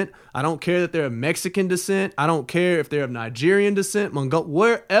descent. I don't care that they're of Mexican descent. I don't care if they're of Nigerian descent,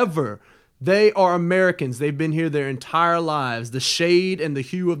 wherever. They are Americans. They've been here their entire lives. The shade and the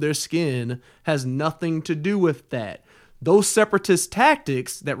hue of their skin has nothing to do with that. Those separatist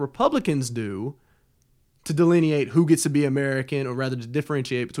tactics that Republicans do to delineate who gets to be American, or rather to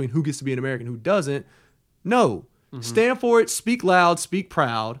differentiate between who gets to be an American and who doesn't, no. Stand for it, speak loud, speak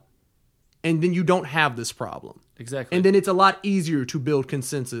proud, and then you don't have this problem. Exactly. And then it's a lot easier to build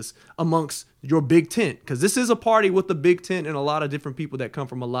consensus amongst your big tent, because this is a party with a big tent and a lot of different people that come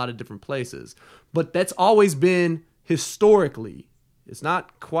from a lot of different places. But that's always been historically, it's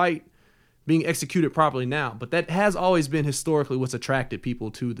not quite being executed properly now, but that has always been historically what's attracted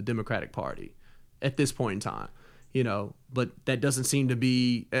people to the Democratic Party at this point in time. But that doesn't seem to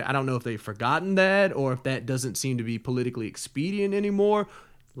be, I don't know if they've forgotten that or if that doesn't seem to be politically expedient anymore.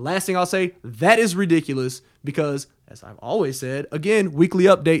 Last thing I'll say, that is ridiculous because, as I've always said, again, weekly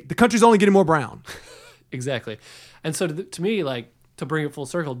update, the country's only getting more brown. Exactly. And so to me, like, to bring it full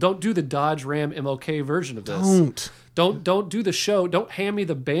circle, don't do the Dodge Ram MLK version of this. Don't do the show. Don't hand me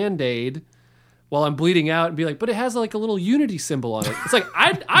the Band-Aid while I'm bleeding out and be like, but it has like a little unity symbol on it. It's like,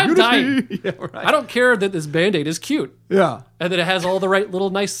 I'm dying. Yeah, right. I don't care that this Band-Aid is cute. Yeah. And that it has all the right little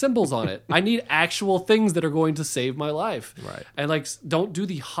nice symbols on it. I need actual things that are going to save my life. Right. And like, don't do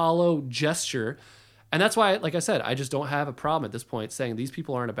the hollow gesture. And that's why, like I said, I just don't have a problem at this point saying these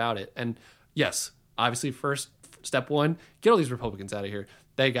people aren't about it. And yes, obviously first, step one, get all these Republicans out of here.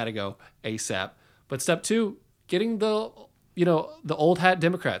 They got to go ASAP. But step two, getting the old hat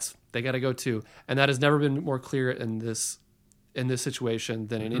Democrats, they got to go too. And that has never been more clear in this situation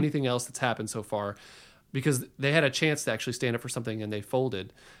than in anything else that's happened so far, because they had a chance to actually stand up for something and they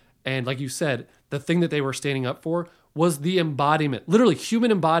folded. And like you said, the thing that they were standing up for was the embodiment, literally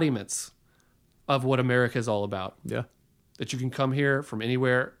human embodiments of what America is all about. Yeah. That you can come here from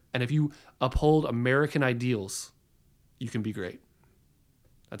anywhere, and if you uphold American ideals, you can be great.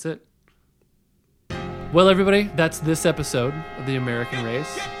 That's it. Well, everybody, that's this episode of The American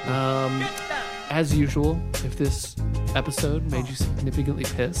Race. As usual, if this episode made you significantly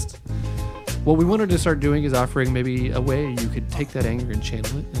pissed, what we wanted to start doing is offering maybe a way you could take that anger and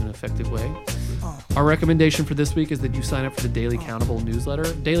channel it in an effective way. Our recommendation for this week is that you sign up for the Daily Countable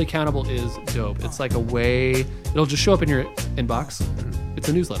newsletter. Daily Countable is dope. It's like a way, it'll just show up in your inbox. It's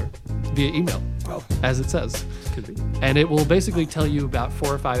a newsletter via email, as it says. Could be. And it will basically tell you about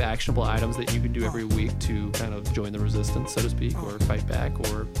 4 or 5 actionable items that you can do every week to kind of join the resistance, so to speak, or fight back,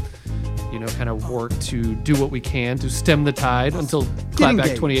 or, kind of work to do what we can to stem the tide until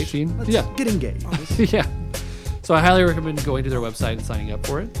Clapback 2018. Let's get engaged. Yeah. So I highly recommend going to their website and signing up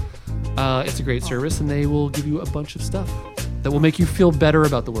for it. It's a great service, and they will give you a bunch of stuff that will make you feel better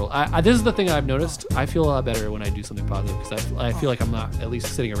about the world. This is the thing I've noticed. I feel a lot better when I do something positive because I feel like I'm not at least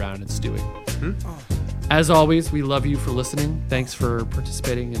sitting around and stewing. As always, we love you for listening. Thanks for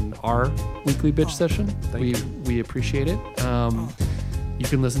participating in our weekly bitch session. We appreciate it. You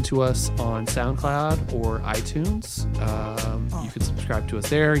can listen to us on SoundCloud or iTunes. You can subscribe to us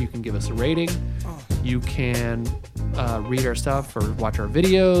there. You can give us a rating. You can read our stuff or watch our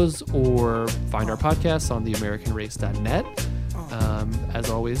videos or find our podcasts on theamericanrace.net. As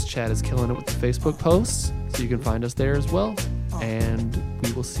always, Chad is killing it with the Facebook posts, so you can find us there as well. And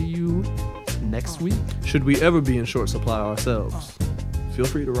we will see you next week. Should we ever be in short supply ourselves, feel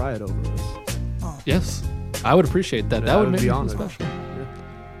free to riot over us. Yes, I would appreciate that. That would make me feel honored. special.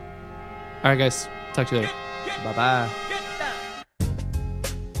 All right, guys. Talk to you later. Bye-bye.